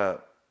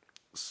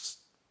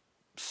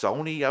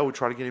 Sony, I would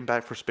try to get him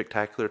back for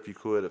Spectacular if you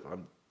could. If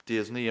I'm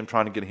Disney, I'm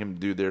trying to get him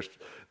to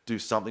do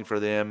something for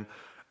them.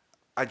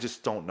 I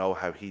just don't know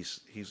how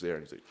he's there.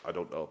 He's like, I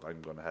don't know if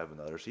I'm going to have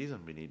another season.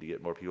 We need to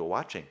get more people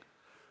watching.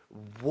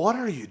 What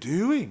are you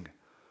doing?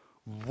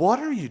 What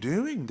are you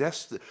doing?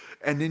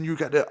 And then we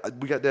got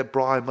that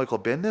Brian Michael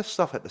Bendis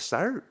stuff at the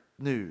start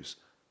news,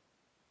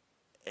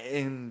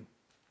 and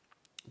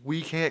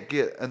we can't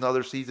get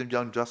another season of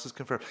Young Justice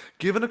confirmed.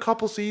 Give it a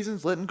couple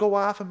seasons, let him go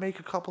off and make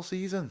a couple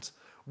seasons.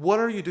 What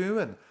are you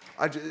doing?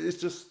 It's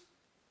just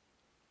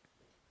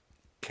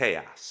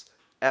chaos.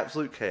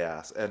 Absolute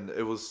chaos. And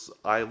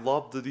I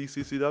loved the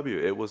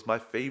DCCW. It was my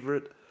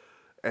favorite.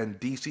 And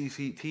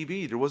DC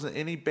TV, there wasn't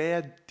any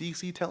bad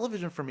DC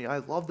television for me. I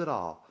loved it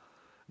all.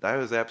 That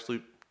was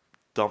absolute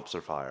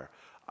dumpster fire.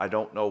 I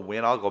don't know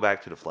when I'll go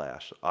back to The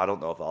Flash. I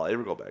don't know if I'll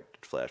ever go back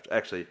to The Flash.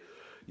 Actually,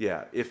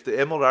 yeah, if the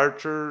Emerald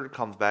Archer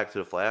comes back to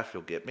The Flash,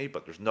 you'll get me,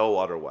 but there's no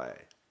other way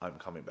I'm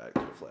coming back to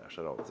The Flash,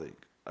 I don't think.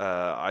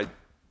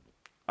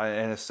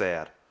 And it's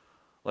sad.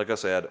 Like I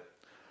said,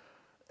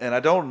 and I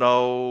don't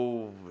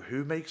know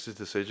who makes the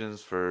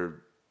decisions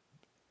for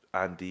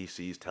on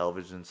DC's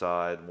television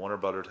side, Warner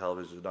Brother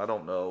Television. I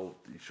don't know.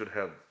 It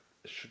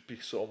should be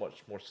so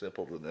much more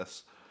simple than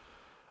this.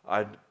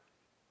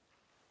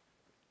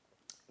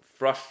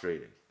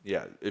 Frustrating.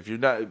 Yeah, if you're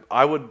not,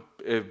 I would,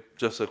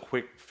 just a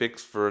quick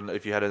fix for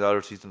if you had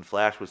another season of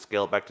Flash would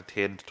scale it back to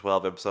 10 to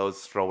 12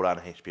 episodes, throw it on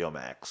HBO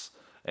Max,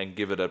 and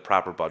give it a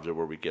proper budget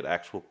where we get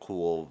actual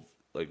cool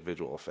like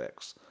visual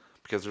effects.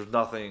 Because there's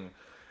nothing,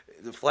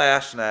 the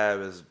Flash now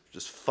is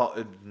just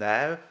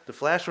now. The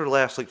Flash for the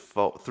last like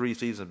 3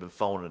 seasons have been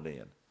phoning it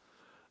in.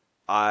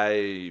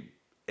 I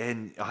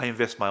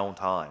invest my own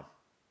time,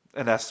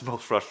 and that's the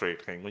most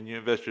frustrating thing when you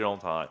invest your own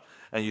time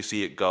and you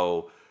see it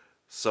go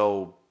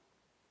so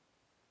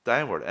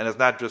downward. And it's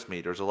not just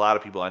me. There's a lot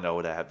of people I know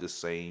that have the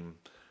same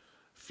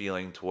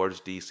feeling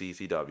towards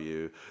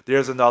DCCW.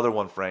 There's another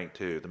one, Frank,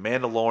 too. The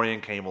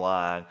Mandalorian came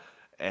along,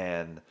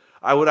 and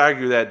I would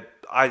argue that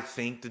I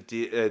think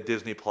the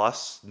Disney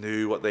Plus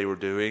knew what they were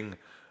doing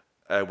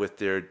with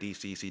their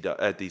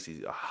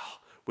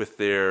with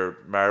their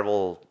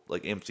Marvel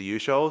like MCU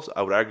shows.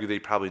 I would argue they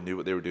probably knew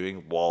what they were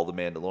doing while the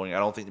Mandalorian. I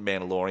don't think the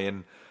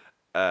Mandalorian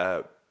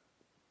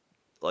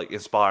like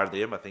inspired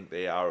them. I think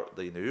they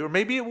knew, or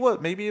maybe it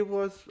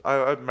was.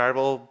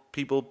 Marvel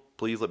people,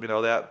 please let me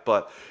know that.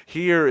 But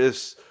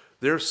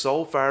they're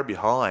so far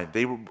behind.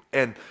 They were,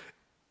 and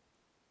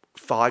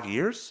 5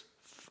 years,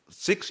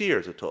 6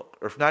 years it took,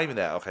 or not even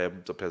that. Okay, a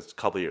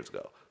couple of years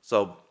ago.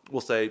 So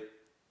we'll say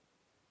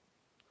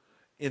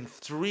in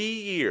 3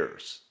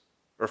 years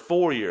or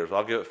 4 years.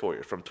 I'll give it 4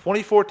 years, from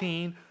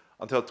 2014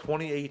 until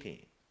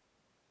 2018.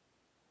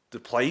 The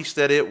place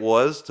that it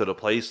was to the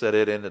place that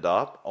it ended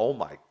up, oh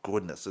my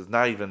goodness. It's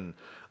not even,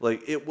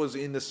 like, it was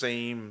in the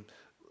same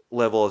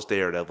level as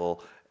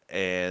Daredevil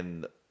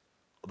and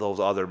those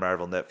other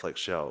Marvel Netflix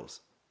shows.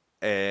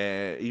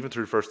 And even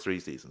through the first 3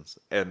 seasons.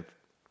 And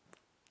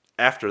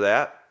after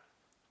that,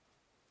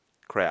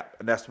 crap.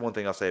 And that's the one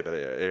thing I'll say about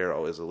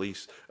Arrow is at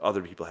least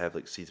other people have,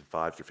 like, season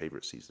 5's their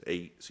favorite, season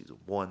 8, season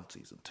 1,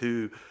 season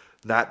 2.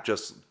 Not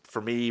just,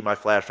 for me, my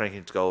Flash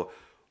rankings go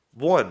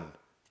 1,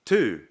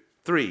 2,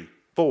 3,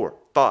 4,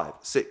 5,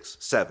 6,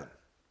 7,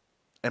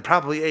 and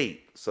probably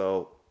 8.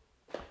 So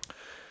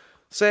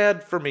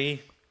sad for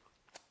me.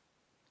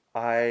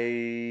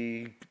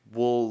 I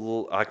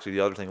will actually, the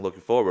other thing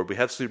looking forward, we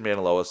have Superman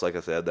and Lois. Like I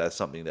said, that's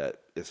something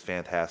that is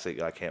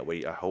fantastic. I can't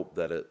wait. I hope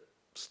that it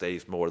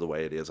stays more the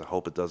way it is. I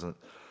hope it doesn't,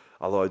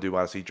 although I do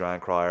want to see John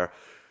Cryer.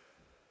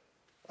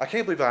 I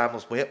can't believe I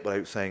almost went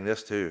without saying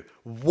this too.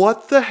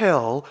 What the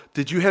hell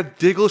did you have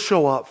Diggle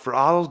show up for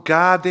all those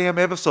goddamn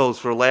episodes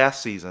for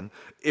last season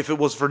if it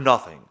was for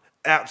nothing?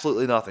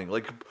 Absolutely nothing.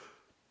 Like,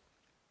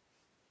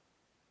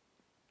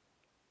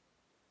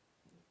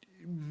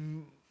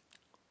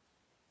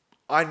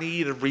 I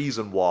need a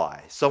reason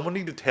why. Someone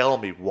need to tell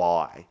me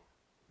why.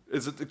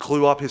 Is it to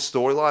clue up his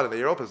storyline in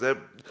Europe? Is that,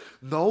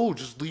 no?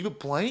 Just leave it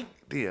blank,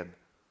 then.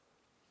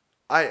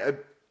 I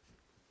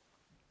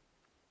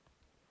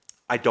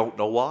don't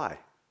know why.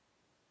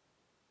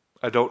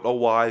 I don't know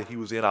why he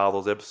was in all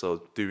those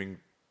episodes doing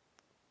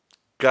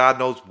God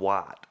knows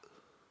what.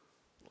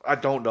 I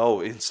don't know.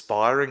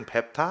 Inspiring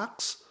pep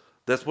talks?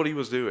 That's what he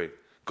was doing.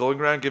 Going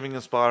around giving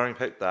inspiring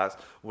pep talks.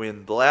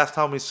 When the last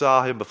time we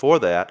saw him before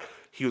that,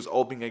 he was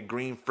opening a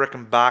green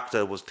frickin' box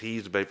that was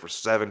teased about for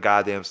 7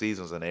 goddamn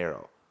seasons in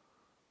Arrow.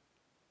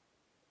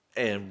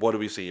 And what do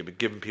we see? Him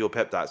giving people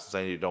pep talks and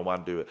saying you don't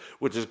want to do it,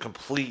 which is a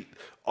complete,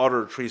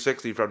 utter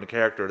 360 from the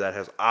character that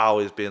has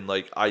always been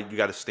like, you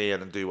got to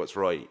stand and do what's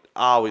right.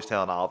 Always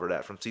telling Oliver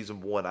that from season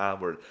 1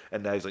 onward,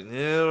 and now he's like,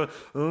 yeah,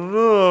 I don't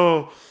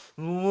know,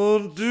 I don't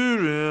want to do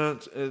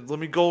that. And let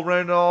me go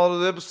around all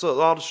the episodes,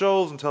 all the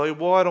shows, and tell you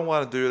why I don't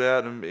want to do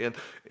that, and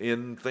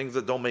in things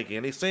that don't make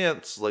any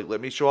sense. Like, let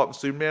me show up in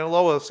Superman and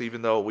Lois,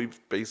 even though we've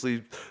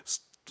basically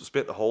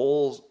spent the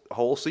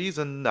whole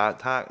season not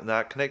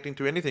connecting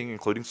to anything,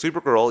 including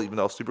Supergirl. Even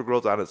though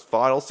Supergirl's on its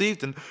final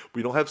season,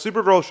 we don't have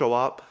Supergirl show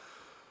up.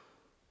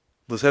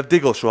 Let's have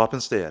Diggle show up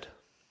instead,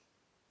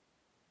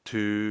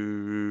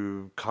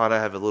 to kind of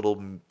have a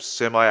little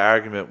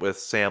semi-argument with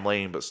Sam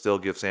Lane, but still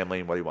give Sam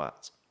Lane what he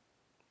wants.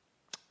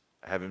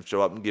 Have him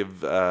show up and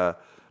give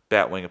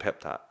Batwing a pep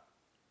talk,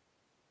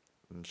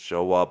 and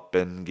show up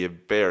and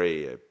give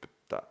Barry a pep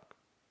talk,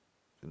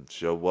 and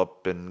show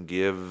up and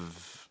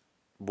give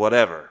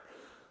whatever.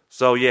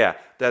 So yeah,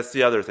 that's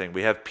the other thing.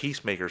 We have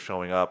Peacemaker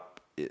showing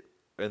up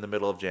in the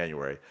middle of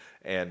January.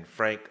 And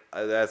Frank,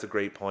 that's a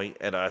great point,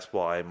 and that's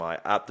why my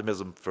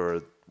optimism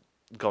for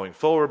going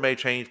forward may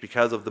change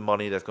because of the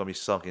money that's going to be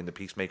sunk into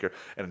Peacemaker.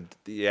 And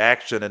the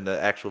action and the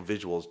actual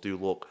visuals do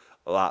look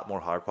a lot more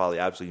high quality.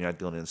 Obviously, you're not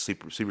dealing in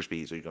super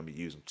speed, so you're going to be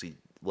using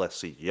less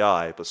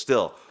CGI. But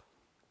still,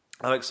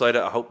 I'm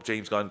excited. I hope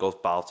James Gunn goes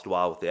balls to the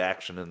wall with the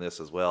action in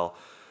this as well.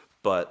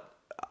 But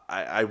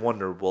I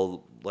wonder,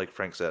 well, like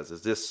Frank says,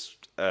 is this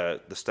the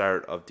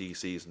start of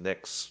DC's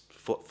next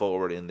foot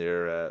forward in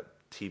their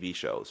TV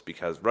shows?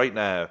 Because right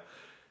now,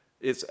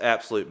 it's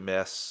absolute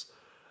mess.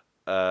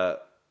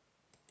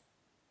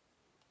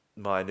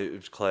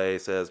 Clay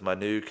says, my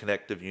new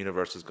connective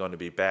universe is going to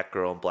be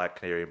Batgirl and Black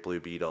Canary and Blue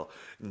Beetle.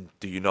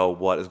 Do you know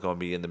what is going to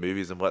be in the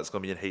movies and what's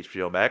going to be in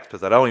HBO Max?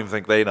 Because I don't even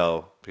think they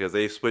know, because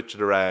they switch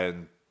it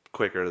around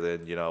quicker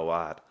than you know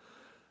what.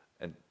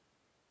 And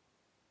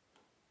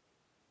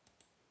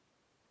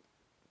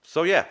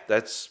so yeah,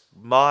 that's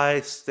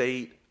my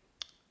state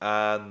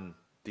on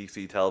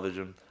DC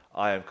television.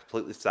 I am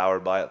completely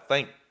soured by it.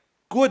 Thank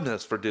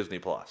goodness for Disney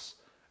Plus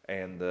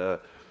and the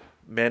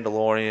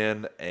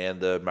Mandalorian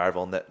and the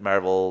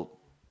Marvel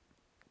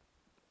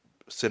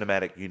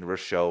Cinematic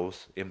Universe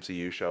shows,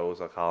 MCU shows,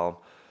 I call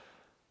them.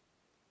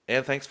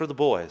 And thanks for The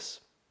Boys,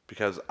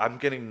 because I'm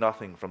getting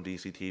nothing from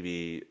DC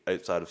TV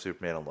outside of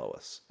Superman and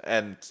Lois.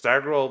 And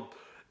Stargirl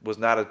was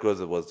not as good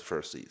as it was the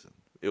first season.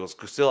 It was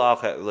still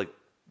like, it was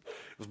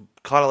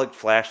kind of like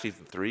Flash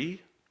season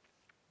 3.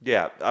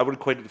 Yeah, I would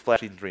equate it to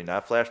Flash season 3,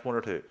 not Flash 1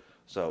 or 2.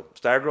 So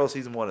Stargirl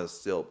season 1 is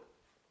still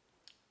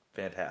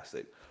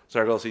fantastic.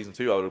 Stargirl season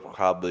 2, I would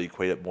probably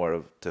equate it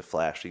more to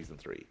Flash season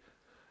 3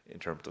 in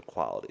terms of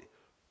quality.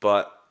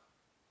 But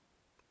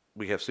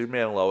we have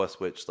Superman and Lois,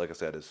 which, like I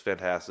said, is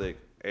fantastic,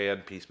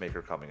 and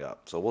Peacemaker coming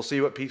up. So we'll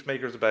see what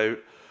Peacemaker's about.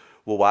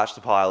 We'll watch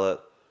the pilot,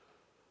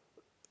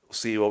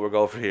 see what we're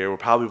going for here. We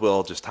probably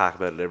will just talk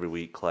about it every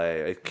week,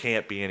 Clay. It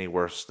can't be any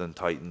worse than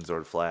Titans or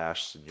The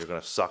Flash, and you're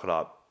going to suck it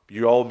up.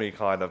 You owe me,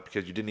 kind of,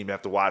 because you didn't even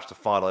have to watch the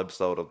final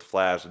episode of The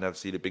Flash and have to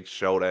see the big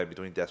showdown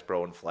between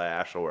Despero and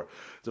Flash, or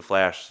the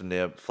Flash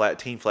and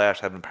Team Flash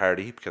having a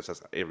party, because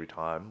that's every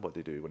time what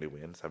they do when they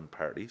win, is having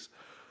parties.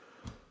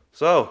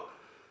 So,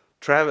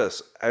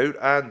 Travis, out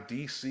on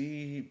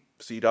DC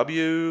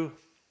CW,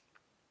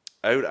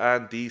 out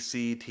on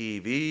DC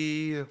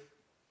TV,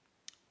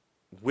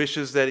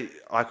 wishes that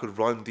I could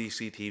run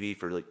DC TV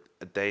for like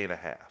a day and a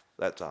half.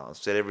 That's all.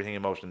 Set everything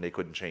in motion, they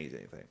couldn't change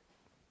anything.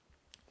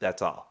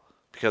 That's all.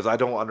 Because I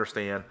don't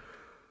understand,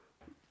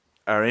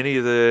 are any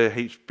of the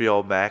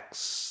HBO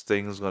Max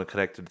things going to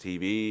connect to the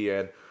TV?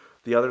 And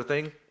the other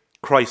thing,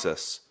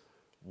 Crisis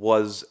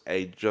was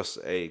just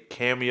a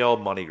cameo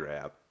money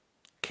grab.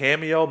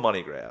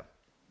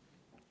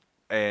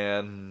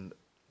 And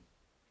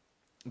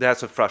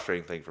that's a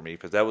frustrating thing for me,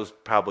 because that was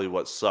probably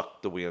what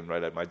sucked the wind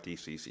right at my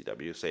DC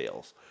CW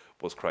sales,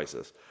 was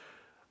Crisis.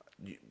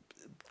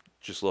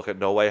 Just look at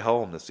No Way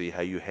Home to see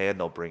how you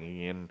handle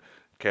bringing in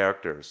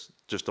characters.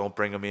 Just don't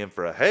bring them in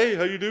for a, hey,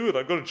 how you doing?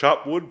 I'm going to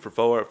chop wood for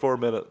 4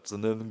 minutes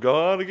and then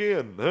go on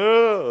again.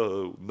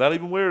 Oh, not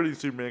even wear any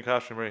Superman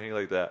costume or anything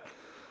like that.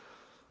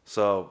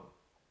 So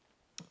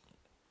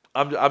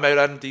I'm out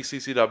on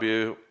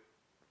DCCW,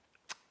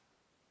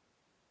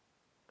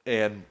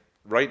 and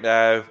right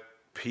now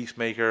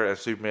Peacemaker and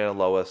Superman and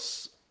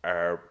Lois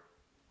are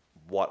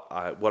what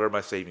are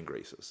my saving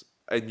graces.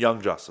 And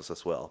Young Justice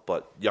as well.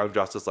 But Young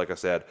Justice, like I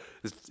said,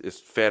 is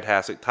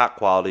fantastic, top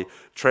quality,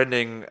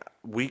 trending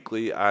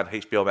weekly on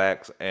HBO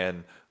Max,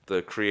 and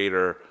the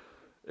creator,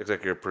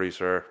 executive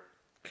producer,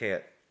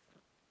 can't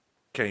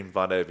even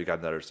find out if he got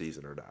another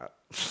season or not.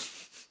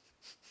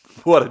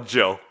 What a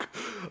joke.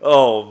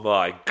 Oh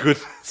my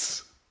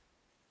goodness.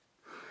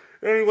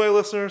 Anyway,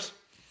 listeners,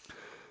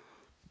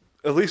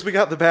 at least we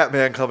got the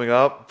Batman coming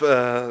up,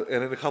 and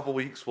in a couple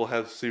weeks we'll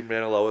have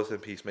Superman and Lois and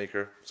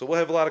Peacemaker. So we'll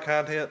have a lot of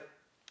content.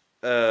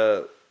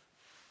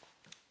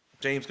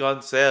 James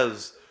Gunn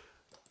says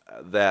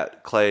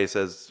that Clay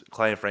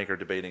and Frank are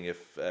debating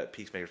if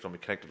Peacemaker's going to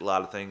be connected to a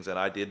lot of things, and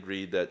I did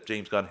read that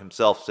James Gunn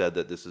himself said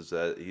that this is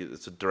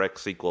it's a direct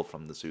sequel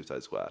from the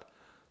Suicide Squad.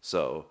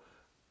 So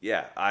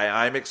yeah,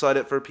 I'm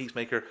excited for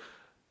Peacemaker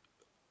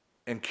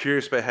and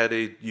curious about how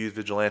they use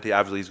Vigilante.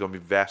 Obviously, he's going to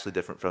be vastly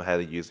different from how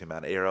they use him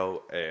on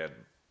Arrow, and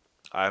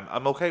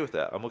I'm okay with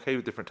that. I'm okay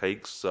with different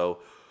takes. So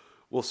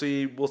we'll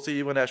see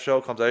when that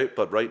show comes out.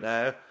 But right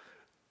now,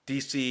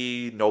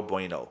 DC, no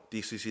bueno.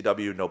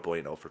 DCCW, no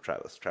bueno for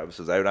Travis. Travis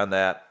is out on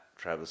that.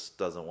 Travis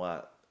doesn't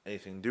want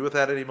anything to do with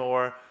that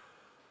anymore.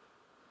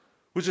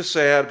 Which is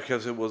sad,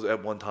 because it was,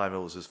 at one time, it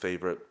was his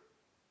favorite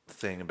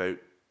thing about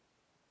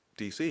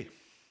DC.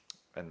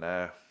 And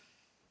now,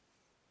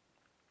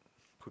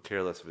 could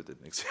care less if it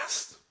didn't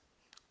exist.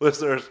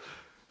 Listeners,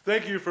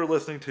 thank you for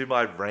listening to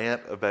my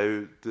rant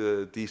about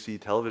the DC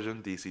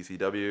television,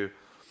 DCCW.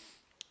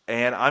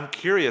 And I'm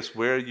curious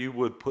where you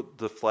would put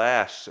The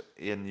Flash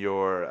in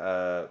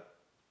your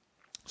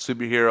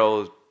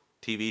superhero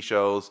TV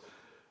shows,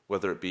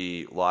 whether it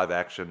be live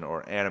action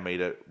or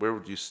animated. Where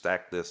would you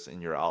stack this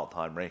in your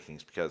all-time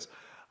rankings? Because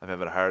I'm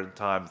having a hard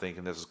time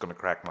thinking this is going to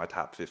crack my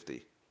top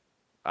 50.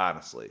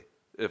 Honestly,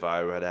 if I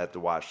had to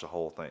watch the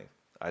whole thing,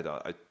 I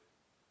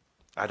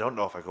don't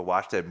know if I could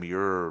watch that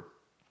Mirror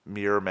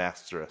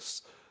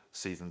Mistress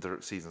season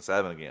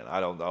 7 again. I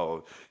don't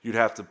know. You'd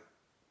have to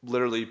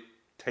literally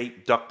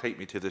duct tape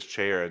me to this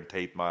chair and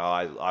tape my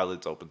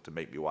eyelids open to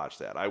make me watch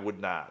that. I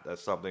would not.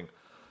 That's something.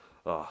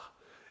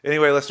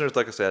 Anyway, listeners,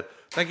 like I said,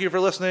 thank you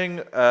for listening.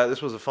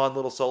 This was a fun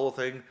little solo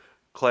thing.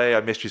 Clay, I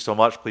missed you so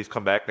much. Please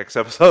come back next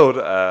episode.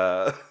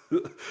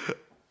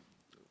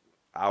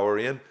 Hour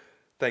in.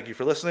 Thank you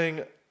for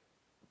listening.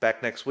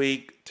 Back next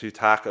week to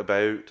talk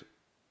about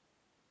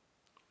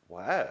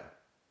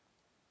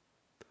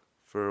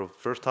for the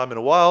first time in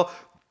a while.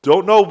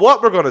 Don't know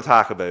what we're going to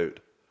talk about.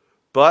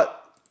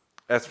 But,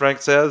 as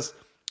Frank says,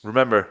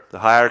 remember, the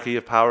hierarchy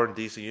of power in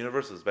DC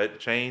Universe is about to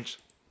change.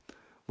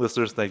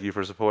 Listeners, thank you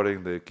for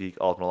supporting the Geek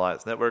Ultimate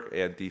Alliance Network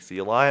and DC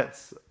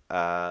Alliance.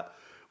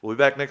 We'll be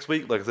back next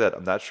week. Like I said,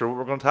 I'm not sure what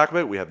we're going to talk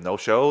about. We have no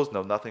shows,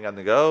 nothing on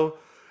the go.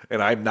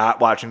 And I'm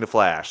not watching The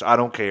Flash. I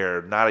don't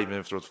care. Not even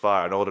if there's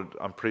fire. I know that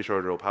I'm pretty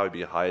sure there will probably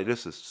be a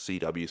hiatus. It's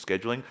CW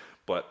scheduling.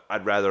 But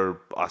I'd rather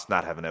us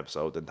not have an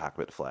episode than talk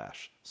about The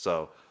Flash.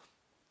 So,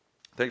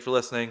 thanks for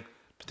listening.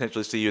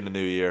 Potentially see you in the new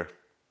year.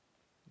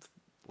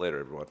 Later,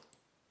 everyone.